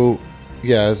 So,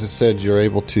 yeah, as I said, you're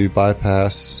able to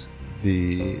bypass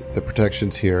the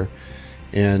protections here,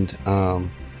 and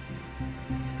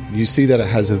you see that it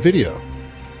has a video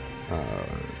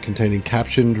containing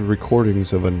captioned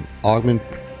recordings of an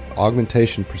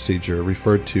augmentation procedure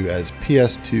referred to as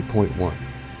PS 2.1.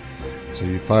 So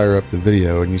you fire up the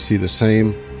video, and you see the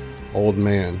same old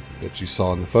man that you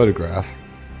saw in the photograph.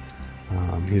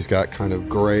 He's got kind of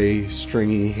gray,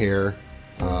 stringy hair.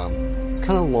 It's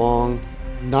kind of long,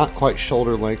 not quite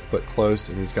shoulder length, but close,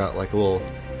 and he's got like a little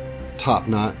top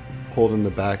knot pulled in the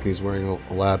back, and he's wearing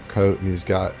a lab coat, and he's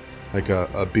got like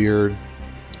a beard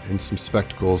and some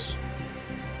spectacles.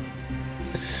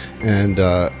 And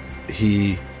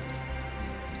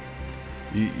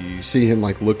you see him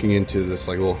like looking into this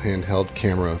like little handheld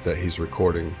camera that he's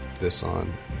recording this on.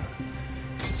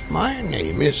 He says, "My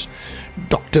name is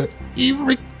Dr.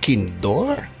 Ivrik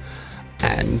Kindor,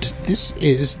 and this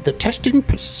is the testing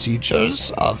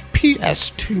procedures of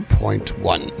PS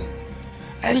 2.1.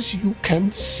 As you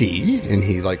can see," and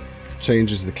he like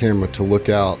changes the camera to look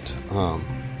out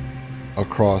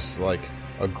across like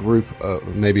a group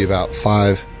of maybe about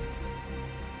 5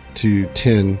 to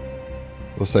 10,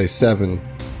 let's say 7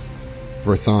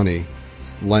 Verthani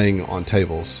laying on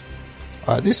tables.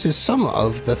 This is some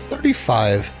of the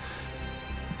 35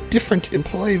 different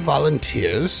employee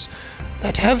volunteers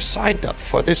that have signed up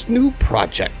for this new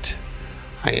project.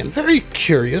 I am very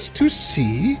curious to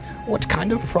see what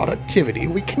kind of productivity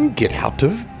we can get out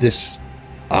of this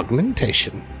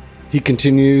augmentation. He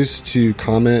continues to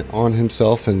comment on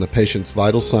himself and the patient's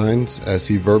vital signs as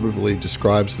he verbally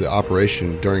describes the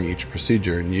operation during each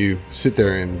procedure. And you sit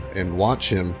there and watch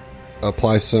him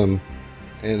apply some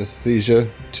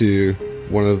anesthesia to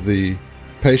one of the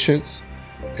patients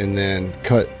and then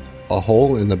cut a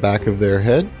hole in the back of their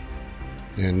head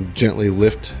and gently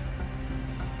lift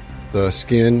the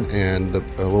skin and a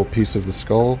little piece of the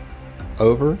skull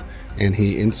over, and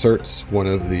he inserts one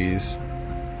of these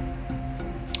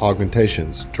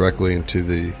augmentations directly into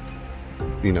the,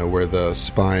 where the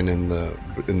spine and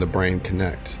the brain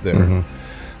connect there.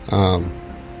 Mm-hmm.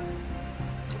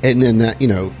 And then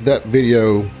that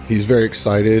video, he's very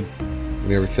excited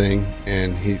and everything,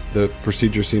 and the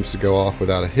procedure seems to go off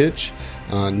without a hitch.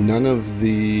 None of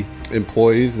the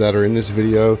employees that are in this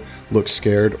video look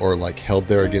scared or like held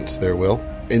there against their will.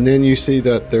 And then you see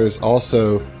that there's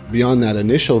also, beyond that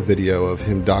initial video of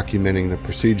him documenting the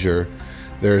procedure,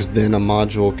 there's then a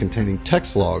module containing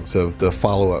text logs of the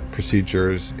follow-up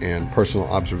procedures and personal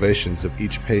observations of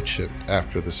each patient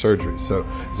after the surgery. So,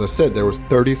 as I said, there was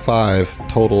 35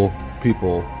 total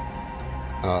people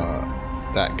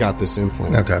that got this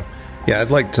implant. Okay. Yeah,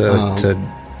 I'd like to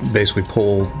basically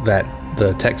pull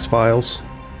the text files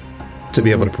to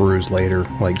be able to peruse later,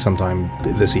 like sometime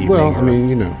this evening. Well, I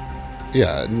mean,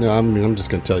 I'm just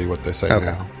going to tell you what they say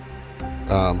now.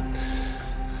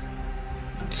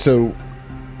 So,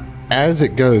 as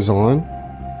it goes on,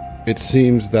 it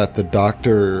seems that the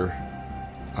Dr.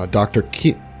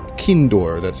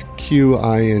 Kindor, that's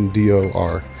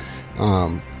Qindor,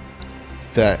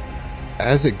 that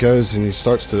as it goes and he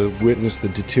starts to witness the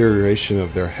deterioration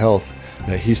of their health,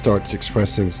 that he starts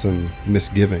expressing some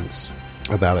misgivings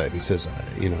about it. He says,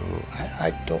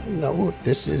 I don't know if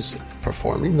this is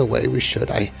performing the way we should.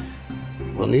 I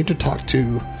will need to talk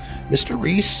to Mr.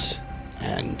 Reese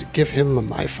and give him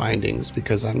my findings,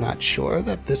 because I'm not sure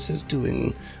that this is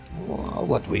doing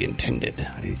what we intended.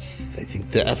 I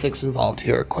think the ethics involved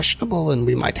here are questionable, and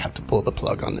we might have to pull the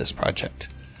plug on this project.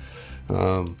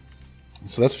 So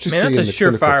that's what you see in the that's a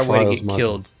surefire way to get module.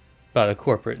 killed by the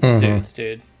corporate suits,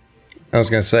 dude. I was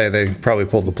going to say, they probably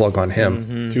pulled the plug on him.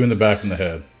 Mm-hmm. 2 in the back and the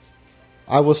head.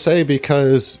 I will say,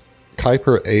 because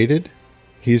Kuiper aided,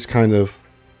 he's kind of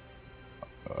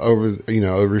over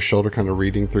his shoulder, kind of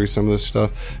reading through some of this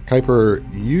stuff. Kuiper,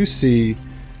 you see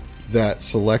that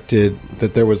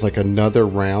there was like another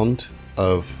round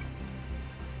of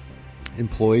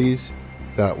employees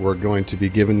that were going to be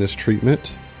given this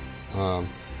treatment.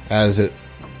 As it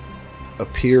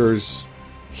appears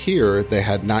here, they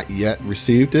had not yet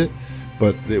received it,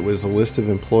 but it was a list of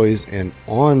employees, and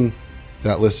on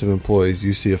that list of employees,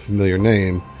 you see a familiar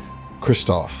name,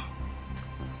 Christoff.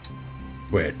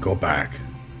 Wait, go back.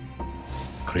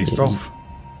 Christoff?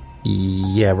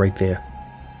 Yeah, right there.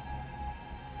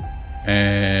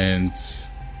 And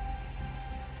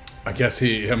I guess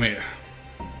he's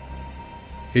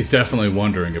definitely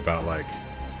wondering about, like,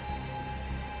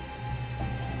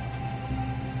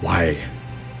 why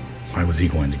was he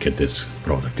going to get this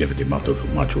productivity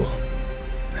module?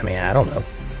 I mean, I don't know.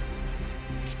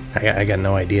 I got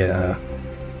no idea.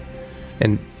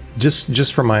 And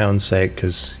just for my own sake,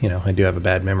 because, I do have a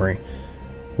bad memory.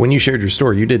 When you shared your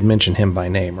story, you did mention him by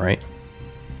name, right?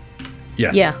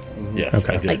 Yeah. Yeah. Yes,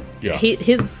 Okay. I did. Like, yeah.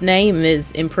 his name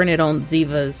is imprinted on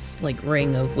Ziva's, like,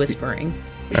 ring of whispering.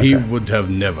 He would have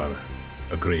never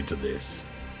agreed to this.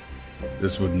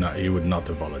 He would not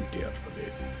have volunteered for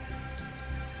this.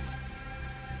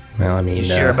 Well, I mean, You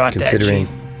sure about that, considering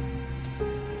Chief?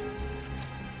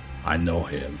 I know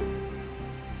him.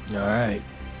 All right.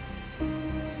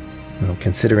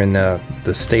 considering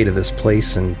the state of this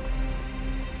place and,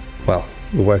 well,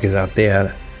 the workers out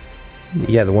there,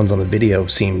 yeah, the ones on the video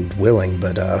seemed willing,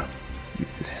 but I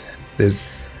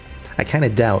kind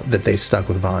of doubt that they stuck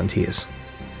with volunteers.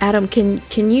 Adam, can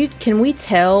we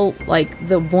tell, like,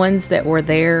 the ones that were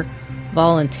there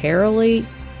voluntarily?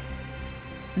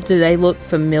 Do they look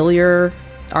familiar?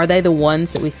 Are they the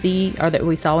ones that we see, or that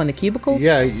we saw in the cubicles?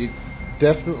 Yeah, you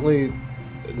definitely.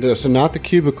 No, so not the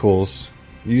cubicles.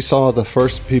 You saw the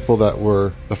first people that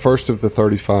were the first of the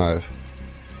 35,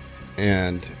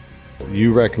 and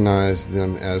you recognize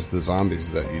them as the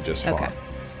zombies that you just fought.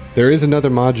 There is another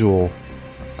module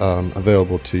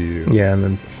available to you. Yeah, and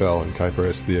then Fel and Kuiper.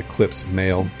 It's the Eclipse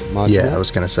Mail module. yeah, I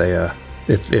was gonna say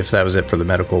if that was it for the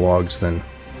medical logs, then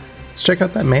let's check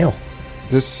out that mail.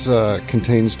 This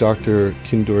contains Dr.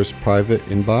 Kindor's private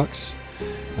inbox.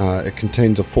 It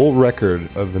contains a full record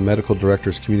of the medical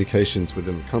director's communications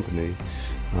within the company.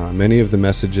 Many of the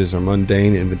messages are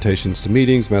mundane invitations to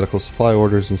meetings, medical supply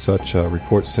orders, and such,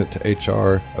 reports sent to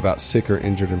HR about sick or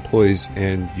injured employees.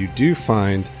 And you do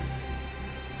find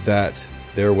that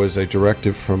there was a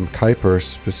directive from Kuiper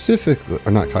specifically,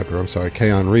 or not Kuiper, I'm sorry,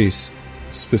 Keon Reese,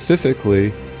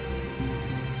 specifically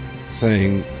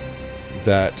saying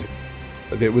that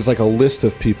it was like a list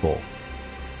of people,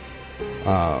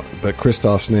 but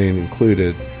Christoff's name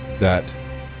included, that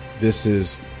this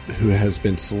is who has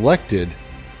been selected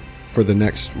for the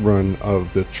next run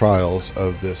of the trials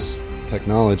of this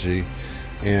technology.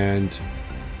 And,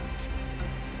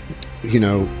 you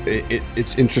know,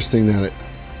 it's interesting that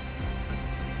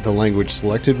the language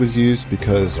selected was used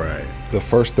because the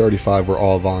first 35 were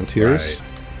all volunteers,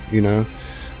 you know,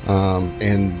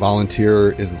 and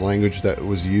volunteer is the language that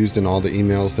was used in all the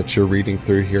emails that you're reading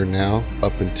through here now,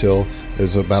 up until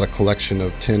there's about a collection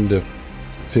of 10 to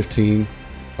 15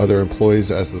 other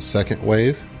employees as the second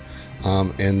wave,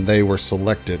 and they were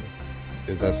selected.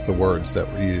 That's the words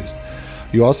that were used.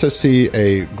 You also see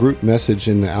a group message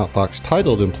in the outbox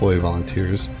titled Employee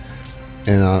Volunteers,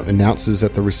 and announces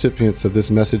that the recipients of this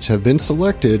message have been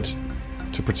selected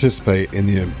to participate in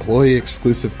the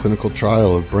employee-exclusive clinical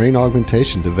trial of brain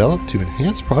augmentation developed to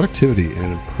enhance productivity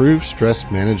and improve stress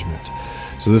management.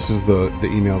 So this is the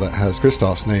email that has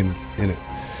Christoff's name in it.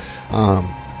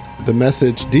 The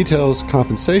message details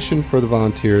compensation for the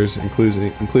volunteers,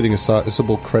 including a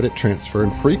sizable credit transfer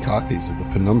and free copies of the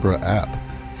Penumbra app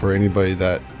for anybody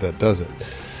that does it.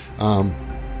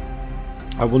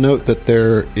 I will note that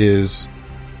there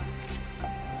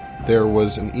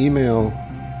was an email.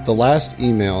 The last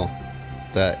email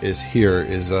that is here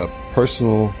is a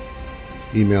personal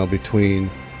email between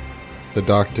the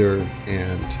doctor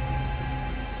and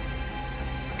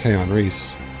Keon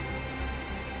Reese.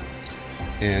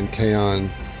 And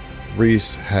Keon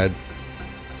Reese had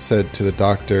said to the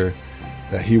doctor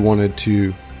that he wanted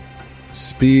to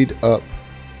speed up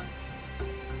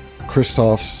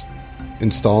Christoff's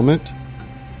installment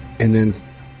and then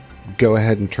go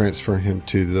ahead and transfer him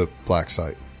to the black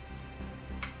site.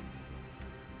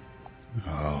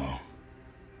 Oh.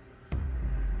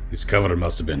 His cover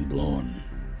must have been blown.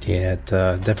 Yeah, it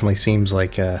definitely seems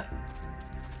like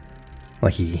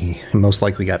he most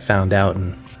likely got found out.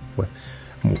 And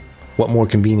what more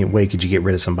convenient way could you get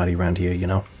rid of somebody around here, you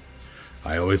know?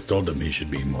 I always told him he should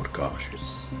be more cautious.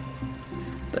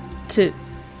 But to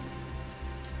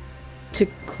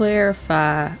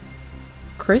clarify,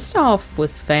 Christoff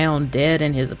was found dead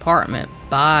in his apartment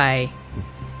by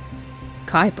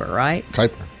Kuiper, right?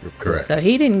 Kuiper, you're correct. So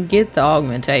he didn't get the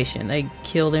augmentation. They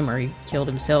killed him, or he killed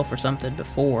himself or something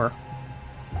before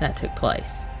that took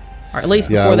place. Or at least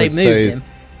before they moved him.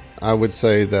 I would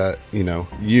say that, you know,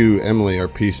 you, Emily, are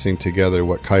piecing together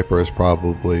what Kuiper is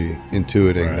probably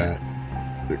intuiting,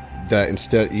 that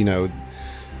instead, you know,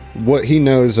 what he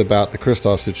knows about the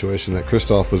Christoff situation, that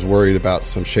Christoff was worried about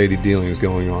some shady dealings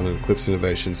going on in Eclipse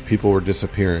Innovations. People were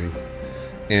disappearing.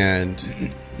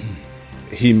 And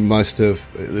he must have,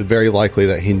 very likely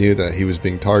that he knew that he was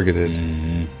being targeted.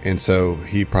 Mm-hmm. And so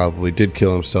he probably did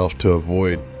kill himself to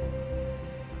avoid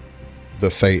the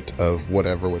fate of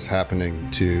whatever was happening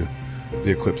to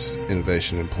the Eclipse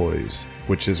Innovation employees,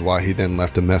 which is why he then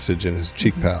left a message in his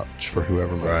cheek pouch for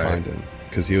whoever might find him,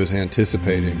 because he was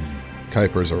anticipating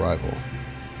Kuiper's arrival.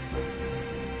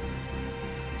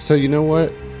 So you know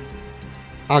what?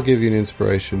 I'll give you an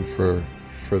inspiration for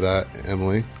that,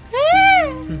 Emily.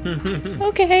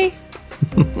 Okay.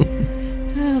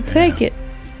 I'll take it.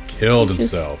 Killed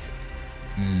himself.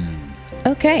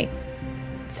 Okay.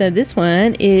 So this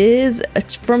one is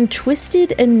from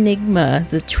Twisted Enigma.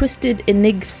 It's a Twisted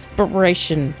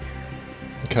Enigspiration.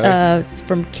 Okay. It's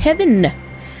from Kevin.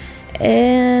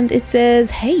 And it says,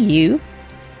 "Hey you,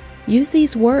 use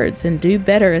these words and do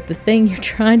better at the thing you're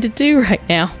trying to do right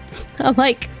now. I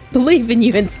like believing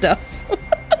you and stuff."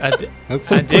 That's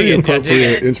some pretty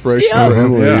appropriate inspiration for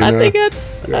Emily. Yeah. I think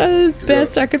that's the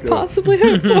best I could possibly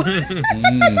hope for.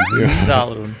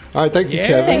 Solid one. All right, thank you,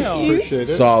 Kevin. Thank you. Appreciate it.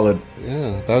 Solid.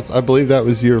 Yeah, I believe that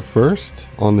was your first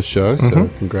on the show, so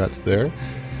congrats there.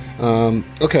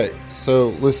 Okay, so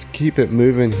let's keep it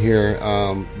moving here.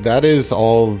 That is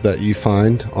all that you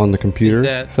find on the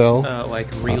computer, Fel?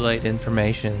 Like relayed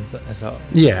information. That's all.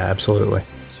 Yeah, absolutely.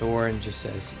 So Warren just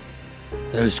says,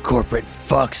 Those corporate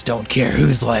fucks don't care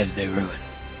whose lives they ruin.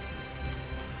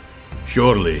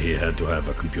 Surely he had to have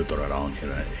a computer around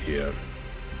here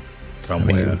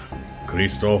somewhere.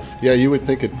 Christoff? Yeah, you would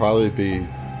think it'd probably be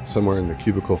somewhere in the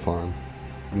cubicle farm,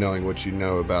 knowing what you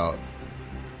know about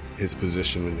his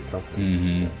position in the company.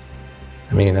 Mm-hmm.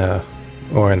 I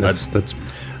mean, Warren, that's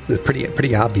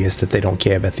pretty obvious that they don't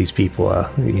care about these people.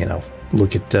 You know,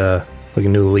 look at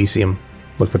New Elysium.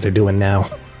 Look what they're doing now.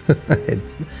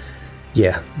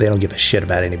 Yeah, they don't give a shit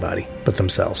about anybody but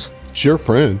themselves. It's your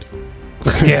friend.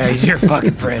 Yeah, he's your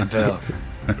fucking friend, Phil.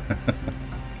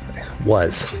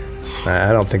 Was.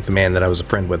 I don't think the man that I was a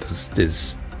friend with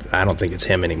is I don't think it's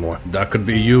him anymore. That could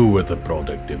be you with a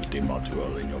productivity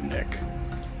module in your neck.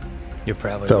 You're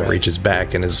probably Phil right. reaches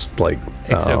back and is like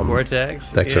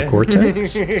Exocortex.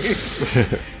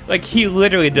 Exocortex. Like he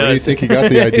literally does. Where do you think he got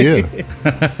the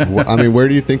idea? I mean, where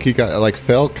do you think he got? Like,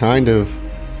 Fel kind of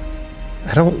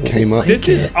I don't came up. This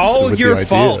is all with the your idea.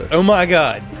 fault. Oh my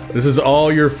god. This is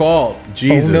all your fault.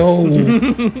 Jesus. Oh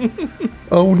no.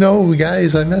 Oh no,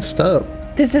 guys, I messed up.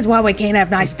 This is why we can't have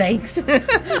nice things.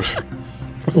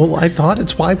 Well, I thought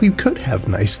it's why we could have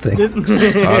nice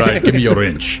things. All right, give me your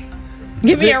wrench.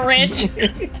 Give me a wrench.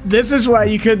 This is why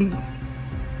you couldn't.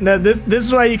 No, this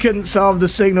is why you couldn't solve the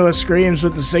signal of screams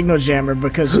with the signal jammer,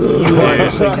 because you are the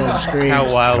signal of screams. How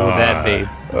wild would that be?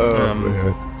 Oh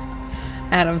man.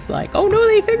 Adam's like, oh no,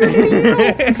 they figured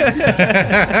it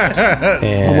out.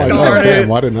 I'm like, And oh damn,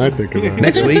 why didn't I think of that?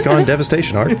 next week on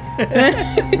Devastation Art.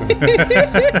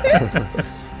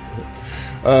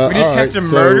 We just all have right, to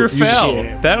so murder you Fel.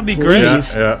 should- That'll be great.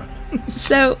 Yeah.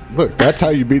 So, Look, that's how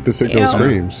you beat the signal of Yeah.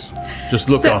 screams. Just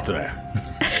look So- after that.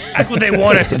 That's what they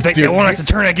want us to think. They want us to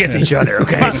turn against each other.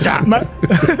 Okay, stop. Mike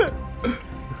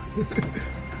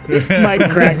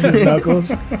cracks his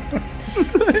knuckles.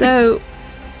 so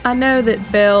I know that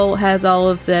Phil has all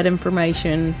of that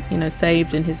information,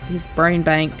 saved in his brain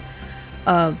bank.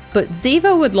 But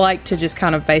Ziva would like to just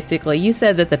kind of basically, you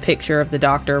said that the picture of the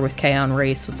doctor with Keon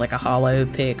Reese was like a hollow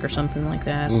pic or something like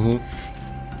that.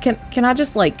 Mm-hmm. Can I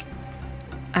just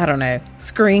I don't know,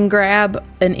 screen grab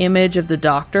an image of the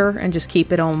doctor and just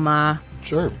keep it on my...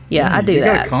 Sure. Yeah, I do You got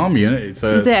that. a comm unit. So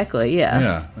it's- Exactly, yeah.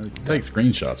 Yeah. Take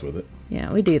screenshots with it. Yeah,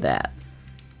 we do that.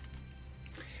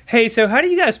 Hey, so how do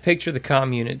you guys picture the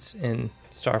comm units in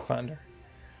Starfinder?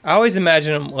 I always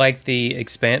imagine them like the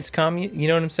Expanse comm. You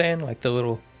know what I'm saying? Like the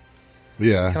little,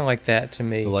 Yeah. kind of like that to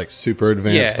me. They're like super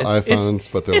advanced iPhones,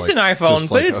 but they're it's like an iPhone,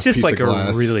 but it's just piece like of a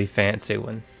glass. really fancy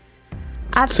one.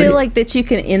 I feel like that you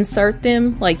can insert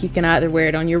them. Like you can either wear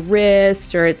it on your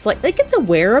wrist, or it's like it's a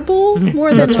wearable more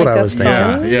than That's like what I a was thinking.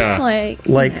 phone. Yeah.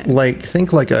 Like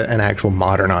think like an actual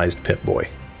modernized Pip-Boy.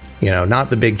 Not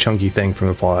the big chunky thing from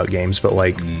the Fallout games, but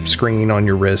like screen on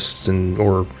your wrist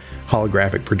or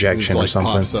holographic projection It's or like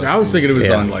something. pops up. I was thinking it was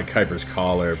Yeah. on like Kuiper's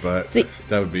collar, but See,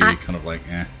 that would be kind of like,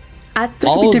 eh. I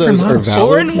All of different those are models. valid.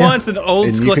 Orin wants an old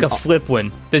And school, you like a can- flip one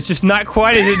that's just not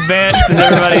quite as advanced as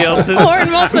everybody else's.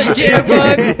 Orin wants a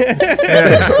jitterbug.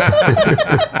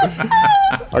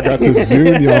 I got the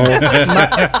Zoom, y'all.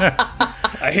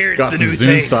 I hear it's Got the some new Zoom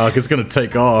thing. stock. It's going to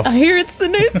take off. I hear it's the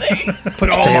new thing. Put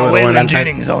all Stay my with the one Waylon I'm-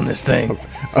 Jennings on this thing.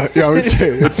 Yeah, I would say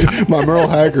it's my Merle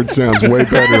Haggard sounds way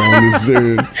better on the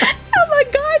Zoom. Oh my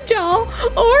god,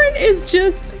 y'all! Orin is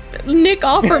just Nick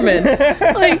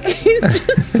Offerman. Like he's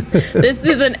just. This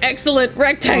is an excellent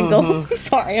rectangle.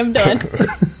 Sorry, I'm done.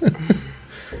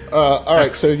 All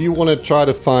right, so you want to try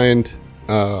to find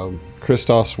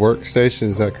Christoph's workstation?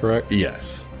 Is that correct?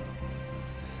 Yes.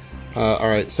 All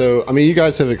right, so I mean, you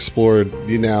guys have explored.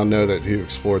 You now know that you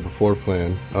explored the floor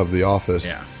plan of the office.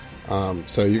 Yeah.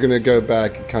 So you're going to go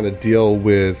back and kind of deal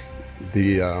with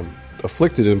the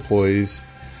afflicted employees,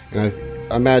 and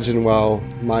I imagine while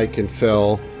Mike and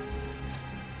Phil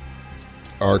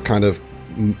are kind of,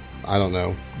 I don't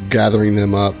know, gathering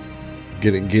them up,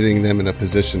 getting them in a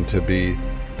position to be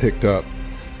picked up,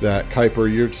 that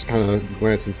Kuiper, you're just kind of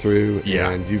glancing through, Yeah.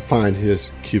 and you find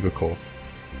his cubicle,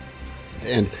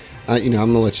 and I'm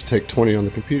going to let you take 20 on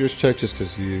the computers check just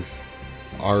because you've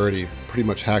already pretty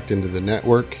much hacked into the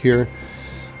network here.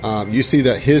 You see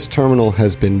that his terminal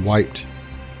has been wiped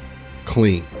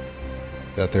clean,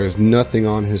 that there's nothing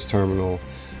on his terminal,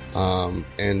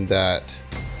 and that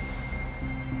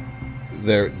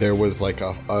there was like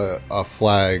a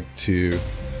flag to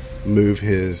move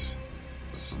his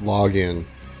login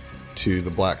to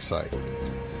the black site.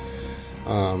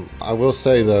 I will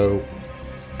say though,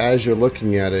 as you're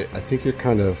looking at it, I think you're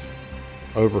kind of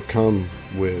overcome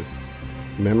with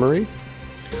memory,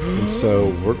 and so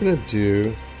we're gonna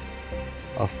do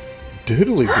a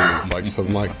doodly doos, like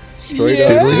some like straight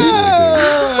up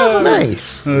doodly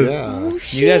Nice.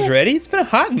 doos. Yeah. You guys ready? It's been a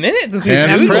hot minute since we've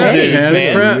Hands doodled prepped, these, hands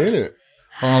man. prepped. Minute.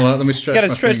 Hold on, let me stretch Got to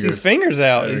my stretch fingers. these fingers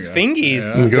out, There these you go.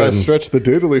 fingies. You gotta stretch the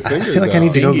doodly fingers. I feel like I out.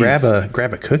 need to go Fingies.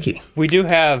 grab a cookie. We do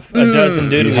have a dozen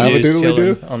Do you have a doodly doos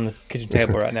doodly-doo? chilling on the kitchen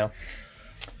table right now.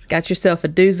 Got yourself a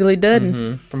doozly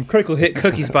duddin. From Critical Hit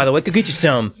Cookies, by the way. Go get you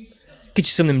some. Get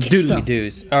you some of them Get some. doodly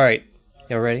doos. All right.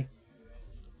 Y'all ready?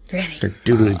 Ready? They're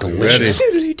doodly delicious.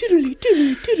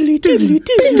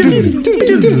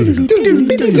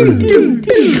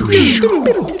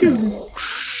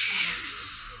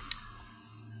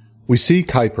 We see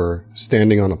Kuiper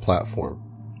standing on a platform,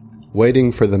 waiting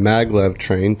for the maglev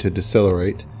train to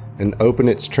decelerate and open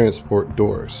its transport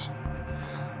doors.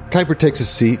 Kuiper takes a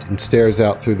seat and stares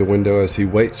out through the window as he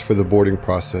waits for the boarding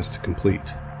process to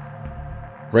complete.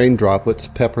 Rain droplets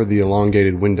pepper the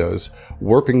elongated windows,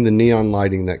 warping the neon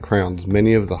lighting that crowns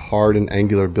many of the hard and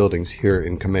angular buildings here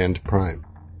in Command Prime.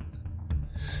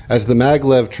 As the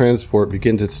maglev transport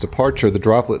begins its departure, the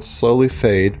droplets slowly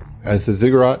fade as the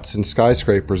ziggurats and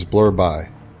skyscrapers blur by,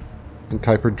 and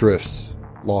Kuiper drifts,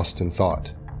 lost in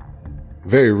thought.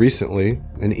 Very recently,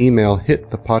 an email hit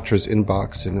the Patra's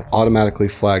inbox and automatically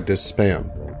flagged as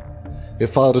spam. It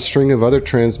followed a string of other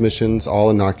transmissions, all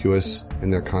innocuous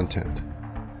in their content.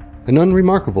 An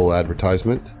unremarkable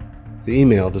advertisement, the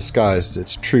email disguised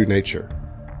its true nature.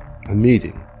 A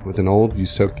meeting with an old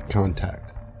Yusoki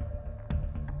contact.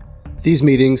 These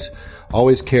meetings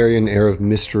always carry an air of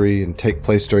mystery and take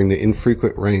place during the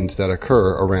infrequent rains that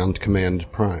occur around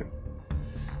Command Prime.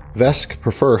 Vesk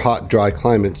prefer hot, dry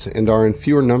climates and are in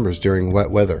fewer numbers during wet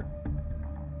weather.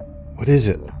 What is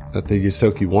it that the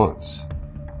Yusoki wants?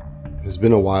 It has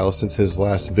been a while since his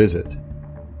last visit.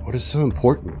 What is so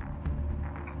important?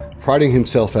 Priding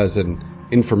himself as an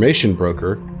information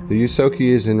broker, the Yusoki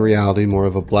is in reality more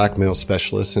of a blackmail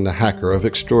specialist and a hacker of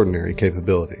extraordinary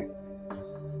capability.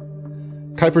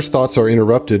 Kuiper's thoughts are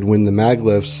interrupted when the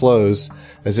maglev slows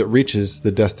as it reaches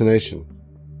the destination.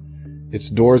 Its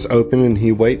doors open and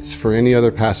he waits for any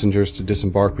other passengers to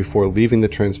disembark before leaving the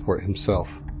transport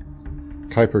himself.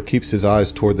 Kuiper keeps his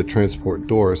eyes toward the transport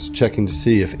doors, checking to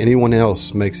see if anyone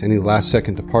else makes any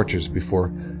last-second departures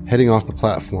before heading off the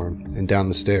platform and down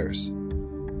the stairs.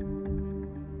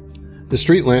 The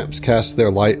street lamps cast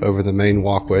their light over the main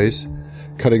walkways,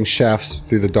 cutting shafts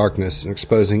through the darkness and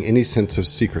exposing any sense of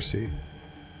secrecy.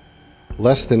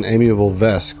 Less than amiable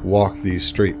Vesk walk these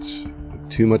streets. With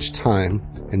too much time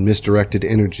and misdirected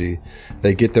energy,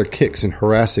 they get their kicks in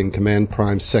harassing Command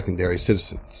Prime's secondary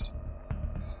citizens.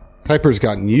 Kuiper's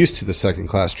gotten used to the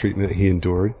second-class treatment he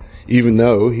endured, even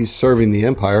though he's serving the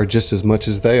Empire just as much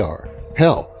as they are.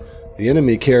 Hell, the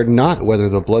enemy cared not whether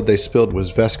the blood they spilled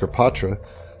was Vesk or Patra,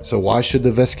 so why should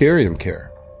the Veskarium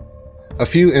care? A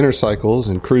few inner cycles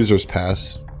and cruisers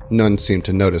pass, none seem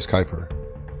to notice Kuiper.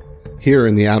 Here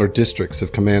in the outer districts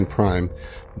of Command Prime,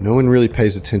 no one really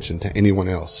pays attention to anyone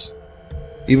else.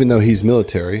 Even though he's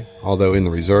military, although in the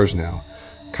reserves now,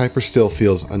 Kuiper still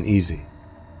feels uneasy.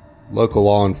 Local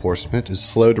law enforcement is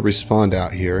slow to respond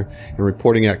out here, and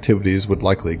reporting activities would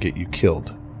likely get you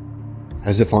killed.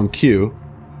 As if on cue,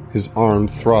 his arm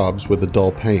throbs with a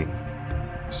dull pain,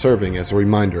 serving as a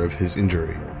reminder of his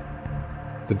injury.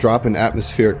 The drop in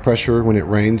atmospheric pressure when it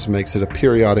rains makes it a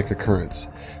periodic occurrence,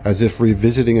 as if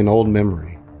revisiting an old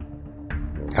memory.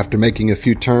 After making a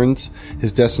few turns,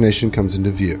 his destination comes into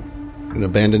view, an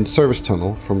abandoned service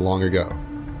tunnel from long ago.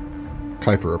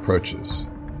 Kuiper approaches.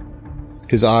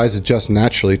 His eyes adjust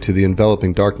naturally to the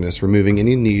enveloping darkness, removing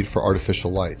any need for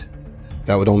artificial light.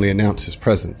 That would only announce his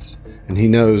presence, and he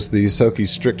knows the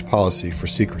Yusoki's strict policy for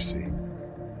secrecy.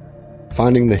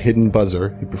 Finding the hidden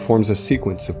buzzer, he performs a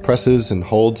sequence of presses and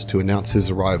holds to announce his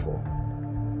arrival.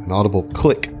 An audible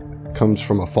click comes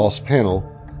from a false panel,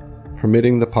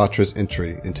 permitting the Patra's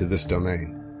entry into this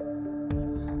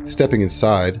domain. Stepping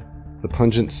inside, the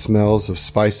pungent smells of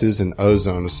spices and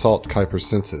ozone assault Kuiper's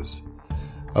senses.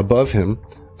 Above him,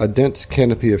 a dense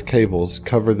canopy of cables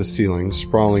cover the ceiling,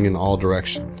 sprawling in all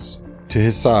directions. To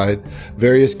his side,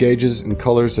 various gauges and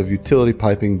colors of utility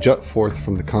piping jut forth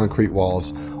from the concrete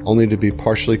walls, only to be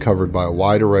partially covered by a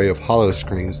wide array of hollow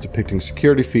screens depicting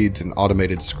security feeds and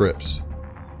automated scripts.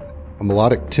 A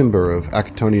melodic timbre of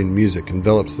Akatonian music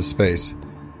envelops the space,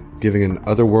 giving an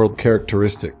otherworld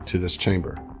characteristic to this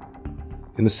chamber.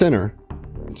 In the center,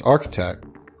 its architect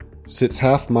sits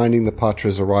half minding the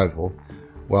Patra's arrival,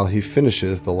 while he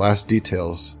finishes the last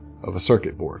details of a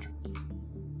circuit board.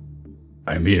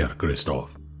 I'm here,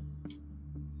 Christoff.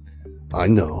 I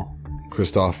know,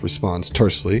 Christoff responds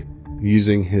tersely,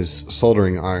 using his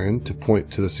soldering iron to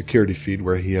point to the security feed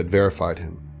where he had verified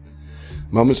him.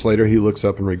 Moments later, he looks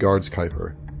up and regards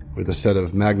Kuiper, with a set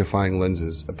of magnifying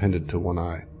lenses appended to one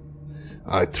eye.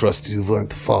 I trust you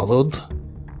weren't followed?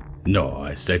 No,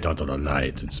 I stayed out of the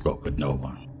light and spoke with no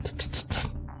one.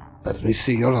 Let me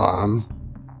see your arm.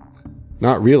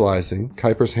 Not realizing,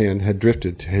 Kuiper's hand had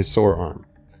drifted to his sore arm.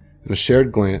 In a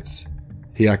shared glance,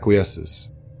 he acquiesces.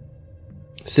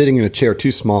 Sitting in a chair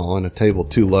too small and a table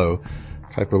too low,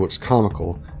 Kuiper looks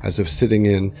comical, as if sitting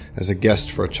in as a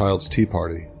guest for a child's tea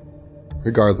party.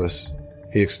 Regardless,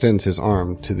 he extends his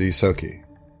arm to the Yusoki.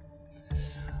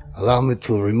 Allow me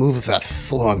to remove that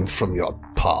thorn from your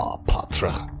paw,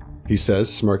 Patra. he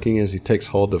says, smirking as he takes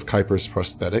hold of Kuiper's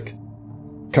prosthetic.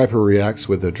 Kuiper reacts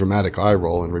with a dramatic eye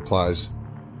roll and replies,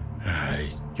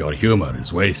 Your humor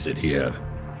is wasted here.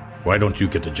 Why don't you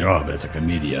get a job as a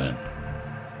comedian?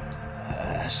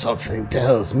 Something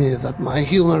tells me that my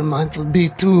humor might be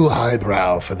too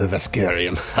highbrow for the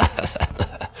Veskarian.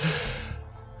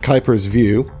 Kuiper's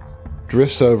view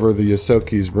drifts over the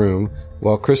Yosoki's room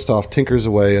while Christoff tinkers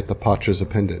away at the Patra's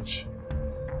appendage.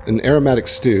 An aromatic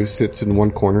stew sits in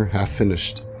one corner,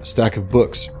 half-finished. A stack of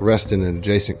books rest in an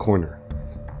adjacent corner.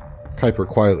 Kuiper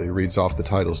quietly reads off the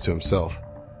titles to himself.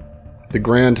 The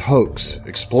Grand Hoax,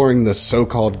 Exploring the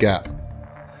So-Called Gap.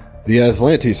 The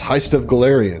Aslantes Heist of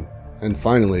Galarian. And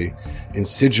finally,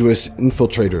 Insidious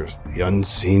Infiltrators, The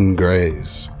Unseen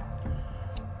Greys.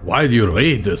 Why do you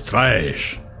read this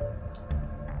trash?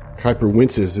 Kuiper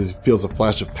winces as he feels a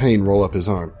flash of pain roll up his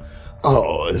arm.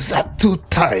 Oh, is that too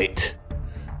tight?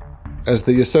 As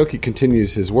the Yosoki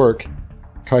continues his work,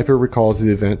 Kuiper recalls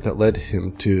the event that led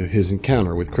him to his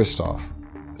encounter with Christoff.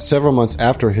 Several months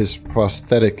after his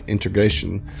prosthetic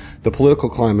integration, the political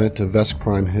climate of Vesk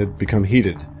Prime had become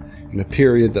heated. In a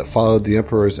period that followed the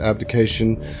Emperor's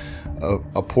abdication,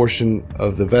 a portion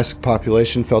of the Vesk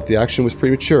population felt the action was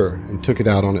premature and took it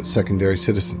out on its secondary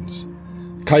citizens.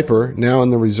 Kuiper, now in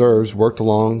the reserves, worked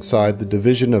alongside the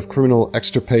Division of Criminal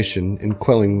Extirpation in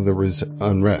quelling the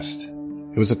unrest.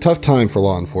 It was a tough time for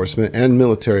law enforcement and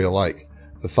military alike.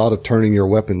 The thought of turning your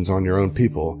weapons on your own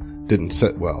people didn't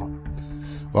sit well.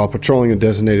 While patrolling a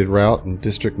designated route in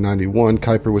District 91,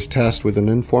 Kuiper was tasked with an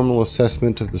informal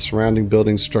assessment of the surrounding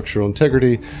building's structural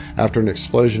integrity after an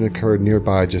explosion occurred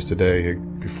nearby just a day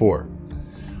before.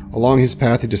 Along his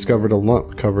path, he discovered a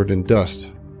lump covered in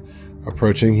dust.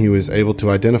 Approaching, he was able to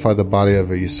identify the body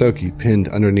of a Yosoki pinned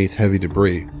underneath heavy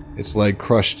debris, its leg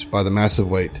crushed by the massive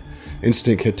weight.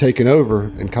 Instinct had taken over,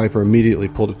 and Kuiper immediately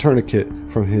pulled a tourniquet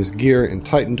from his gear and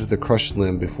tightened the crushed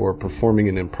limb before performing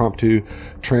an impromptu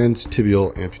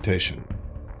transtibial amputation.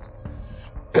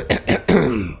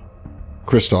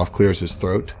 Christoff clears his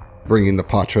throat, bringing the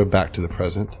Patra back to the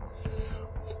present.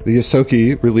 The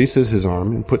Yosoki releases his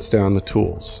arm and puts down the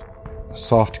tools. A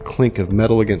soft clink of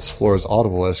metal against floor is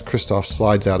audible as Christoff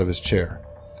slides out of his chair.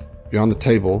 Beyond the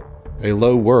table, a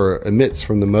low whir emits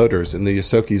from the motors in the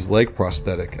Yosoki's leg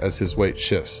prosthetic as his weight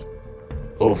shifts.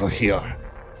 Over here,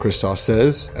 Christoff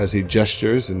says as he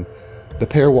gestures, and the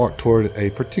pair walk toward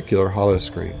a particular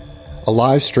holoscreen. A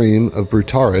live stream of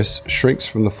Brutaris shrinks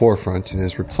from the forefront and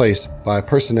is replaced by a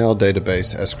personnel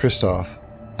database as Christoff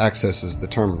accesses the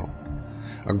terminal.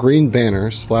 A green banner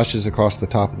splashes across the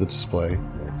top of the display,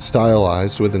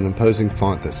 stylized with an imposing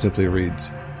font that simply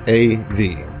reads AV.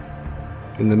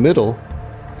 In the middle,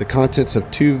 the contents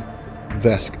of 2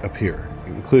 Vesk appear,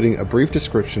 including a brief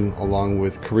description along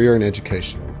with career and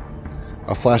education.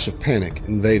 A flash of panic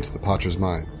invades the Patra's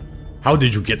mind. How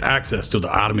did you get access to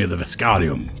the army of the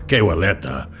Veskarium? Que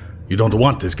Waleta, you don't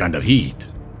want this kind of heat.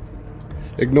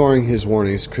 Ignoring his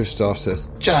warnings, Christoff says,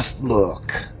 Just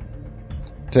look.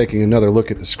 Taking another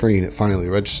look at the screen, it finally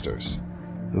registers.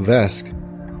 The Vesk,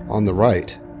 on the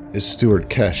right, is Steward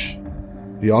Kesh,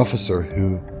 the officer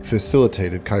who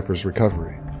facilitated Kuiper's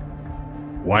recovery.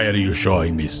 Why are you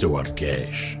showing me Steward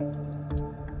Kesh?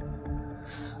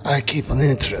 I keep an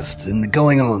interest in the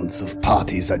goings-ons of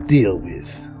parties I deal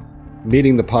with.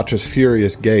 Meeting the Patra's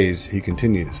furious gaze, he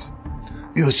continues.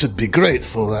 You should be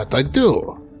grateful that I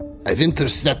do. I've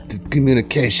intercepted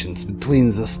communications between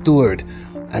the steward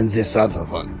and this other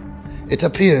one. It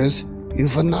appears you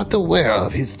are not aware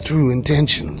of his true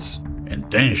intentions.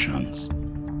 Intentions?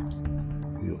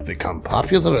 You've become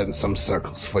popular in some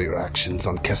circles for your actions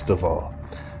on Kesteval,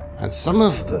 and some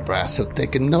of the brass have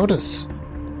taken notice.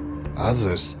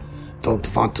 Others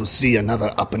don't want to see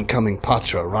another up-and-coming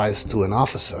Patra rise to an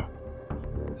officer.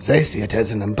 They see it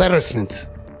as an embarrassment.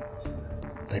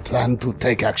 They plan to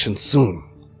take action soon.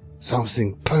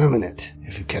 Something permanent,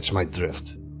 if you catch my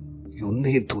drift. You'll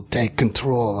need to take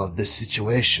control of this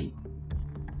situation.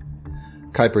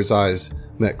 Kuiper's eyes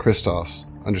met Christoff's,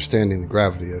 understanding the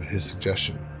gravity of his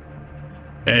suggestion.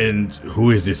 And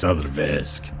who is this other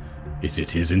Vesk? Is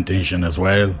it his intention as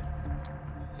well?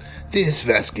 This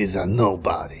Vesk is a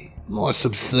nobody, more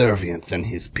subservient than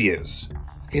his peers.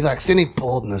 He lacks any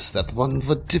boldness that one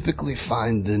would typically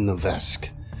find in a Vesk.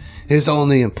 His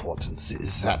only importance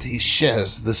is that he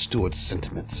shares the steward's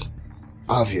sentiments.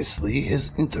 Obviously,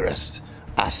 his interests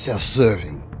are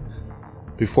self-serving.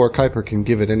 Before Kuiper can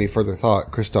give it any further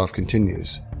thought, Christoff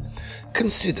continues.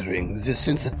 Considering the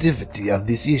sensitivity of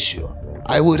this issue,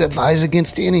 I would advise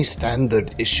against any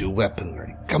standard issue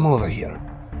weaponry. Come over here.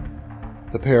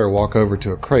 The pair walk over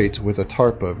to a crate with a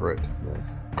tarp over it.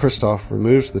 Christoff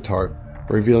removes the tarp,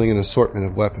 revealing an assortment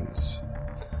of weapons.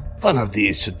 One of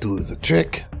these should do the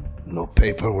trick. No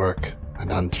paperwork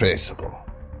and untraceable.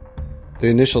 The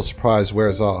initial surprise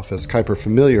wears off as Kuiper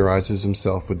familiarizes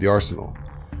himself with the arsenal.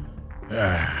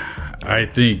 I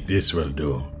think this will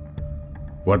do.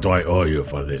 What do I owe you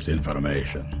for this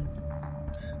information?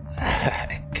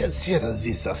 Consider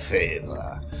this a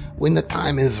favor. When the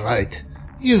time is right,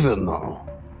 you will know.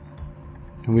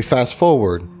 And we fast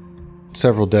forward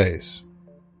several days.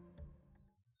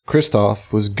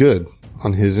 Christoff was good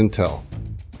on his intel.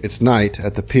 It's night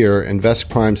at the pier, and Vesk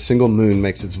Prime's single moon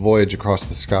makes its voyage across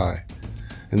the sky.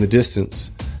 In the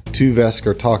distance, two Vesk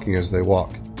are talking as they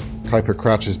walk. Kuiper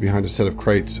crouches behind a set of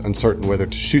crates, uncertain whether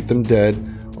to shoot them dead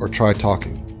or try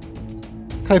talking.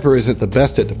 Kuiper isn't the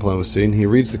best at diplomacy, and he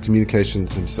reads the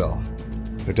communications himself.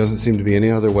 There doesn't seem to be any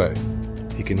other way.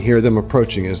 He can hear them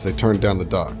approaching as they turn down the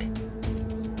dock.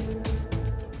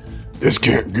 This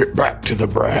can't get back to the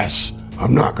brass.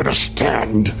 I'm not going to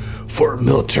stand for a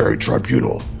military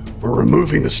tribunal. We're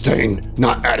removing the stain,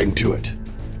 not adding to it.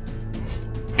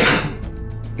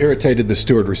 Irritated, the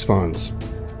steward responds.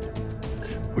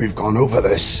 We've gone over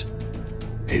this.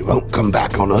 It won't come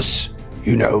back on us.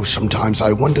 You know, sometimes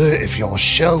I wonder if your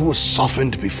shell was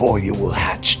softened before you were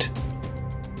hatched.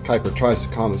 Kuiper tries to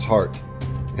calm his heart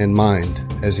and mind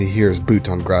as he hears boot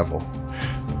on gravel.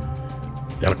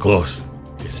 They're close.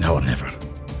 It's now or never.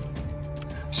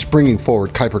 Springing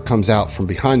forward, Kuiper comes out from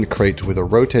behind the crate with a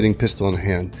rotating pistol in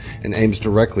hand and aims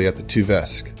directly at the two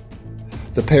Vesk.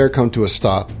 The pair come to a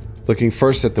stop, looking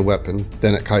first at the weapon,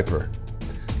 then at Kuiper.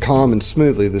 Calm and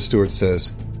smoothly, the steward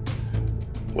says,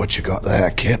 What you got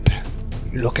there, Kip?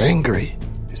 You look angry.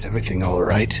 Is everything all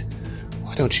right?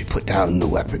 Why don't you put down the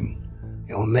weapon?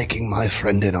 You're making my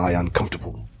friend and I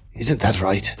uncomfortable. Isn't that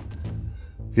right?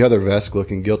 The other Vesk,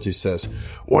 looking guilty, says,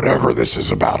 Whatever this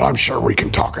is about, I'm sure we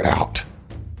can talk it out.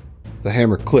 The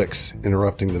hammer clicks,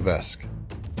 interrupting the Vesk.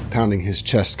 Pounding his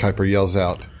chest, Kuiper yells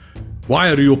out, Why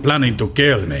are you planning to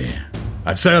kill me?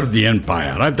 I've served the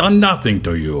Empire. I've done nothing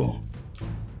to you.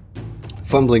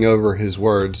 Fumbling over his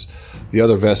words, the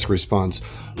other Vesk responds,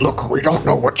 Look, we don't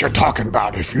know what you're talking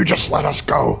about. If you just let us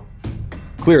go.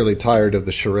 Clearly tired of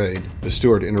the charade, the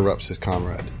steward interrupts his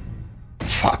comrade.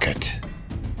 Fuck it.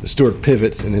 The steward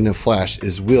pivots and in a flash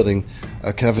is wielding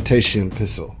a cavitation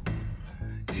pistol.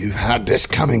 You've had this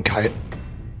coming, Kite.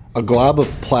 A glob of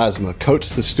plasma coats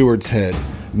the steward's head,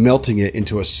 melting it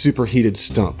into a superheated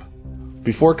stump.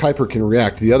 Before Kuiper can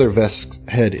react, the other Vesk's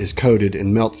head is coated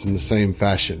and melts in the same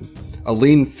fashion. A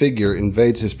lean figure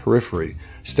invades his periphery,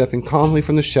 stepping calmly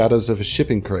from the shadows of a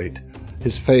shipping crate,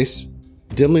 his face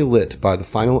dimly lit by the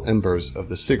final embers of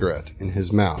the cigarette in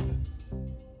his mouth.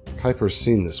 Kuiper's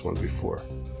seen this one before.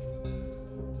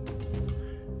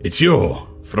 It's you,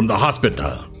 from the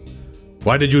hospital.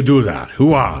 Why did you do that?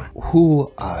 Who are?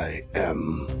 Who I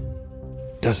am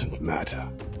doesn't matter.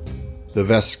 The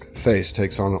Vesk face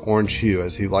takes on an orange hue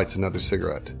as he lights another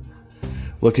cigarette.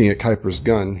 Looking at Kuiper's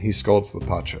gun, he scolds the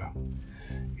Pacha.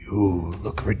 You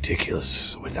look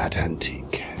ridiculous with that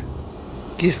antique.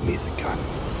 Give me the gun.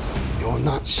 You're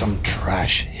not some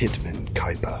trash hitman,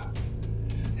 Kuiper.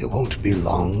 It won't be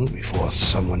long before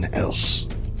someone else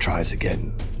tries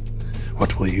again.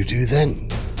 What will you do then?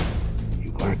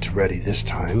 You weren't ready this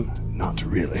time, not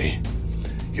really.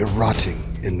 You're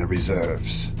rotting in the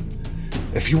reserves.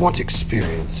 If you want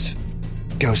experience,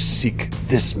 go seek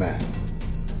this man.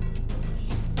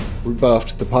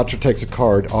 Rebuffed, the Pacha takes a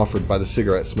card offered by the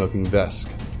cigarette-smoking Vesk.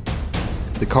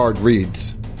 The card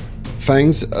reads,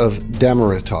 Fangs of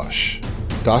Damaritosh,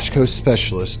 Dashko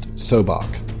Specialist,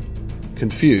 Sobak.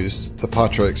 Confused, the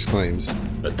Pacha exclaims,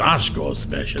 The Dashko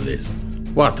specialist?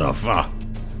 What the fuck?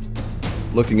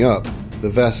 Looking up, the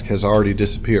Vesk has already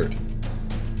disappeared.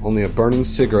 Only a burning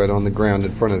cigarette on the ground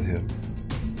in front of him.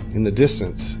 In the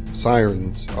distance,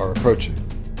 sirens are approaching.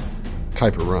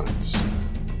 Kuiper runs.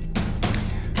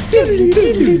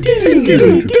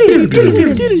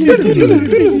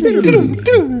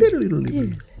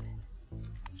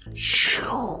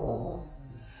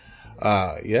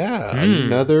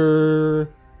 Another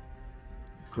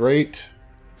great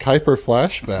Kuiper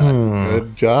flashback.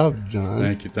 Good job, John.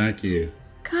 Thank you.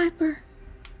 Kuiper,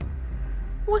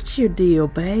 what's your deal,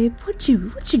 babe? What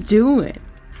you doing?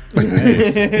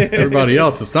 It's everybody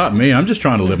else. It's not me. I'm just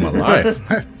trying to live my life.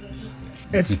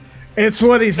 It's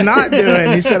what he's not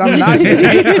doing. He said, "I'm not getting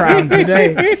hate crime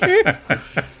today."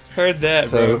 Heard that,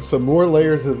 bro. So more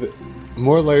layers of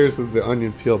the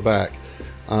onion peel back,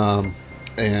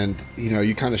 and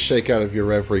you kind of shake out of your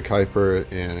reverie, Kuiper,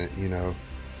 and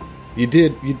you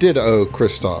did owe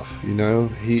Christoff.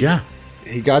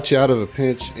 He got you out of a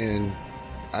pinch, and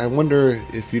I wonder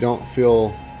if you don't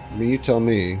feel I mean, you tell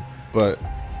me, but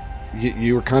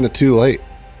you were kind of too late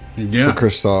for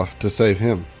Christoff to save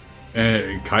him.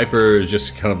 And Kuiper is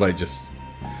just kind of like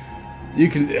you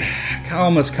can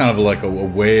almost kind of like a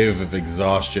wave of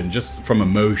exhaustion just from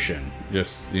emotion.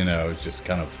 Just, it just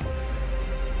kind of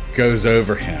goes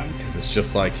over him because it's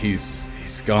just like he's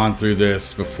gone through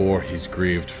this before. He's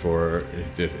grieved for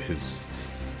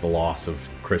the loss of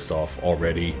Christoff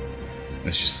already. And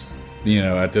it's just,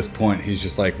 at this point, he's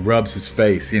just like rubs his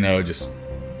face, just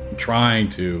trying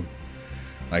to,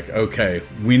 like, okay,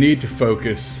 we need to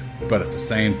focus, but at the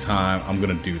same time, I'm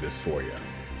going to do this for you.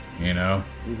 I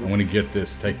want to get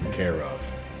this taken care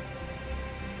of.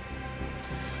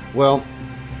 Well,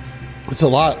 it's a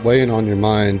lot weighing on your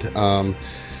mind.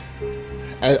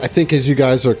 I think as you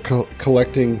guys are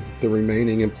collecting the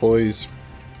remaining employees,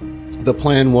 the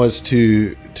plan was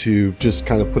to just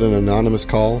kind of put an anonymous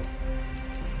call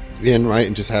in, right,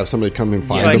 and just have somebody come and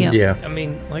find them. Yeah. I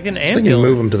mean, like an I ambulance. think you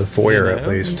move them to the foyer at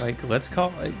least. Like, let's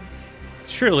call.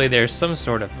 Surely there's some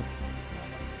sort of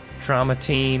trauma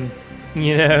team.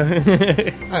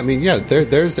 I mean, yeah,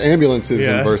 there's ambulances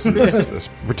in versus,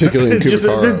 particularly in just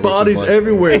Kubikara. there's bodies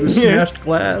everywhere. The smashed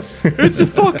glass. It's a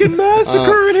fucking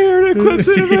massacre in here at Eclipse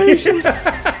Innovations.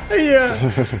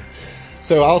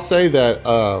 So I'll say that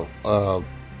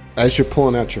as you're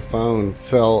pulling out your phone,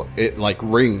 Fel, it like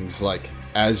rings like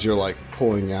as you're like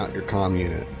pulling out your comm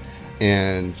unit,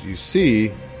 and you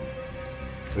see,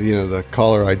 the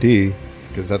caller ID,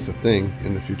 because that's a thing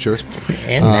in the future.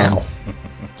 And now.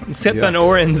 Except on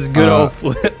Oren's good old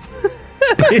flip.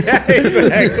 Yeah,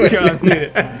 exactly.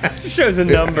 It shows a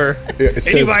number.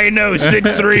 Anybody know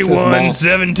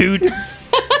 63172?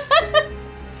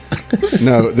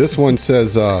 No, this one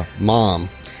says mom,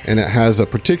 and it has a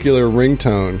particular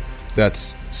ringtone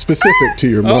that's specific to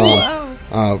your mom.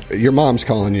 Your mom's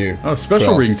calling you. Oh,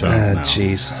 special ringtone.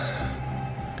 Jeez.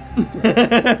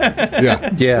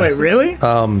 Yeah. Wait, really?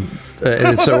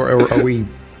 And so are we...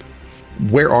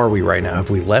 Where are we right now?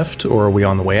 Have we left, or are we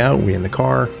on the way out? Are we in the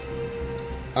car?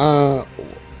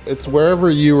 It's wherever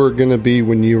you were going to be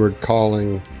when you were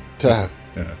calling to...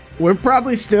 We're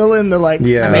probably still in the main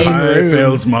room.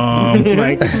 Phil's mom.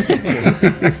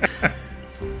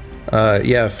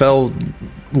 Fel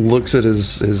looks at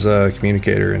his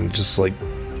communicator and just like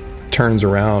turns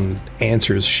around,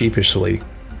 answers sheepishly.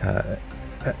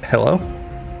 Hello?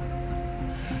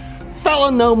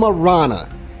 Fellow Marana,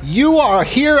 you are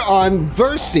here on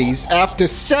Verses after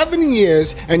 7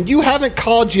 years and you haven't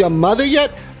called your mother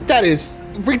yet? That is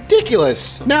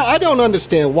ridiculous. Now, I don't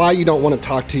understand why you don't want to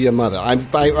talk to your mother. I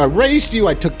raised you.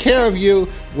 I took care of you.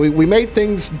 We made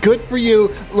things good for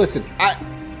you. Listen,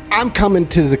 I'm coming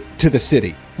to the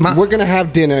city. We're going to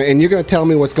have dinner, and you're going to tell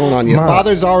me what's going on. Your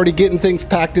father's already getting things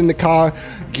packed in the car.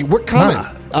 We're coming.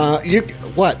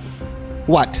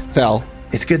 What, Fel?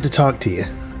 It's good to talk to you.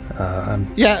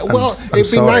 It'd be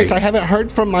sorry. nice. I haven't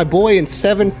heard from my boy in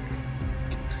seven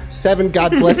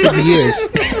God blessed years.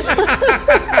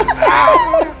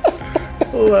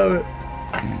 Love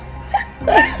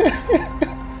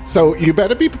it. So you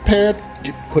better be prepared.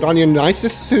 You put on your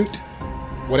nicest suit,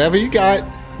 whatever you got.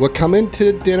 We're coming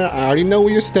to dinner. I already know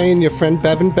where you're staying. Your friend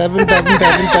Bevan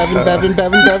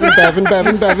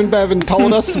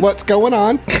told us what's going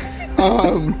on.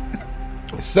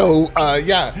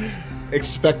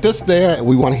 Expect us there.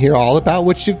 We want to hear all about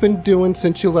what you've been doing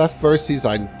since you left Verses.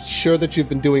 I'm sure that you've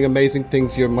been doing amazing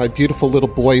things. You're my beautiful little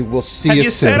boy. We'll see you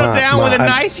soon. Have you settled down with a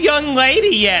nice young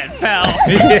lady yet, Fel?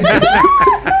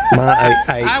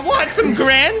 I want some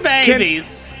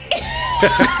grandbabies.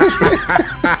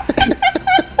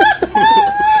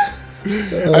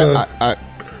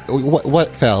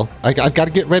 What, Fel? I've got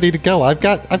to get ready to go. I've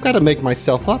got to make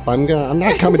myself up. I'm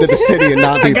not coming to the city and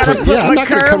not be pretty. I'm not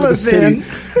going to come to the city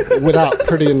without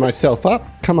prettying myself up.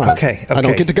 Come on. Okay. I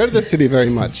don't get to go to the city very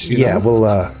much. You know?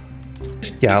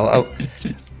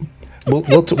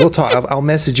 We'll talk. I'll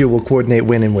message you. We'll coordinate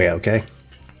when and where. Okay.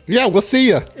 Yeah, we'll see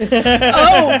you. Can we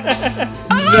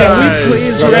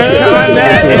please retcon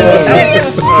that?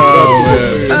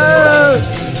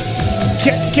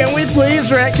 Can we please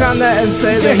retcon that and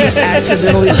say that he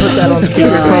accidentally put that on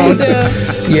speakerphone?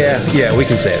 Yeah, we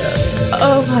can say that.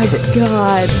 Oh my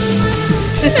god.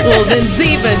 Well, then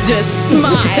Ziva just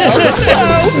smiles so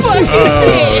fucking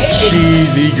big.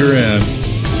 Cheesy grin.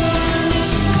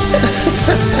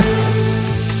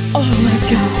 Oh my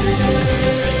god.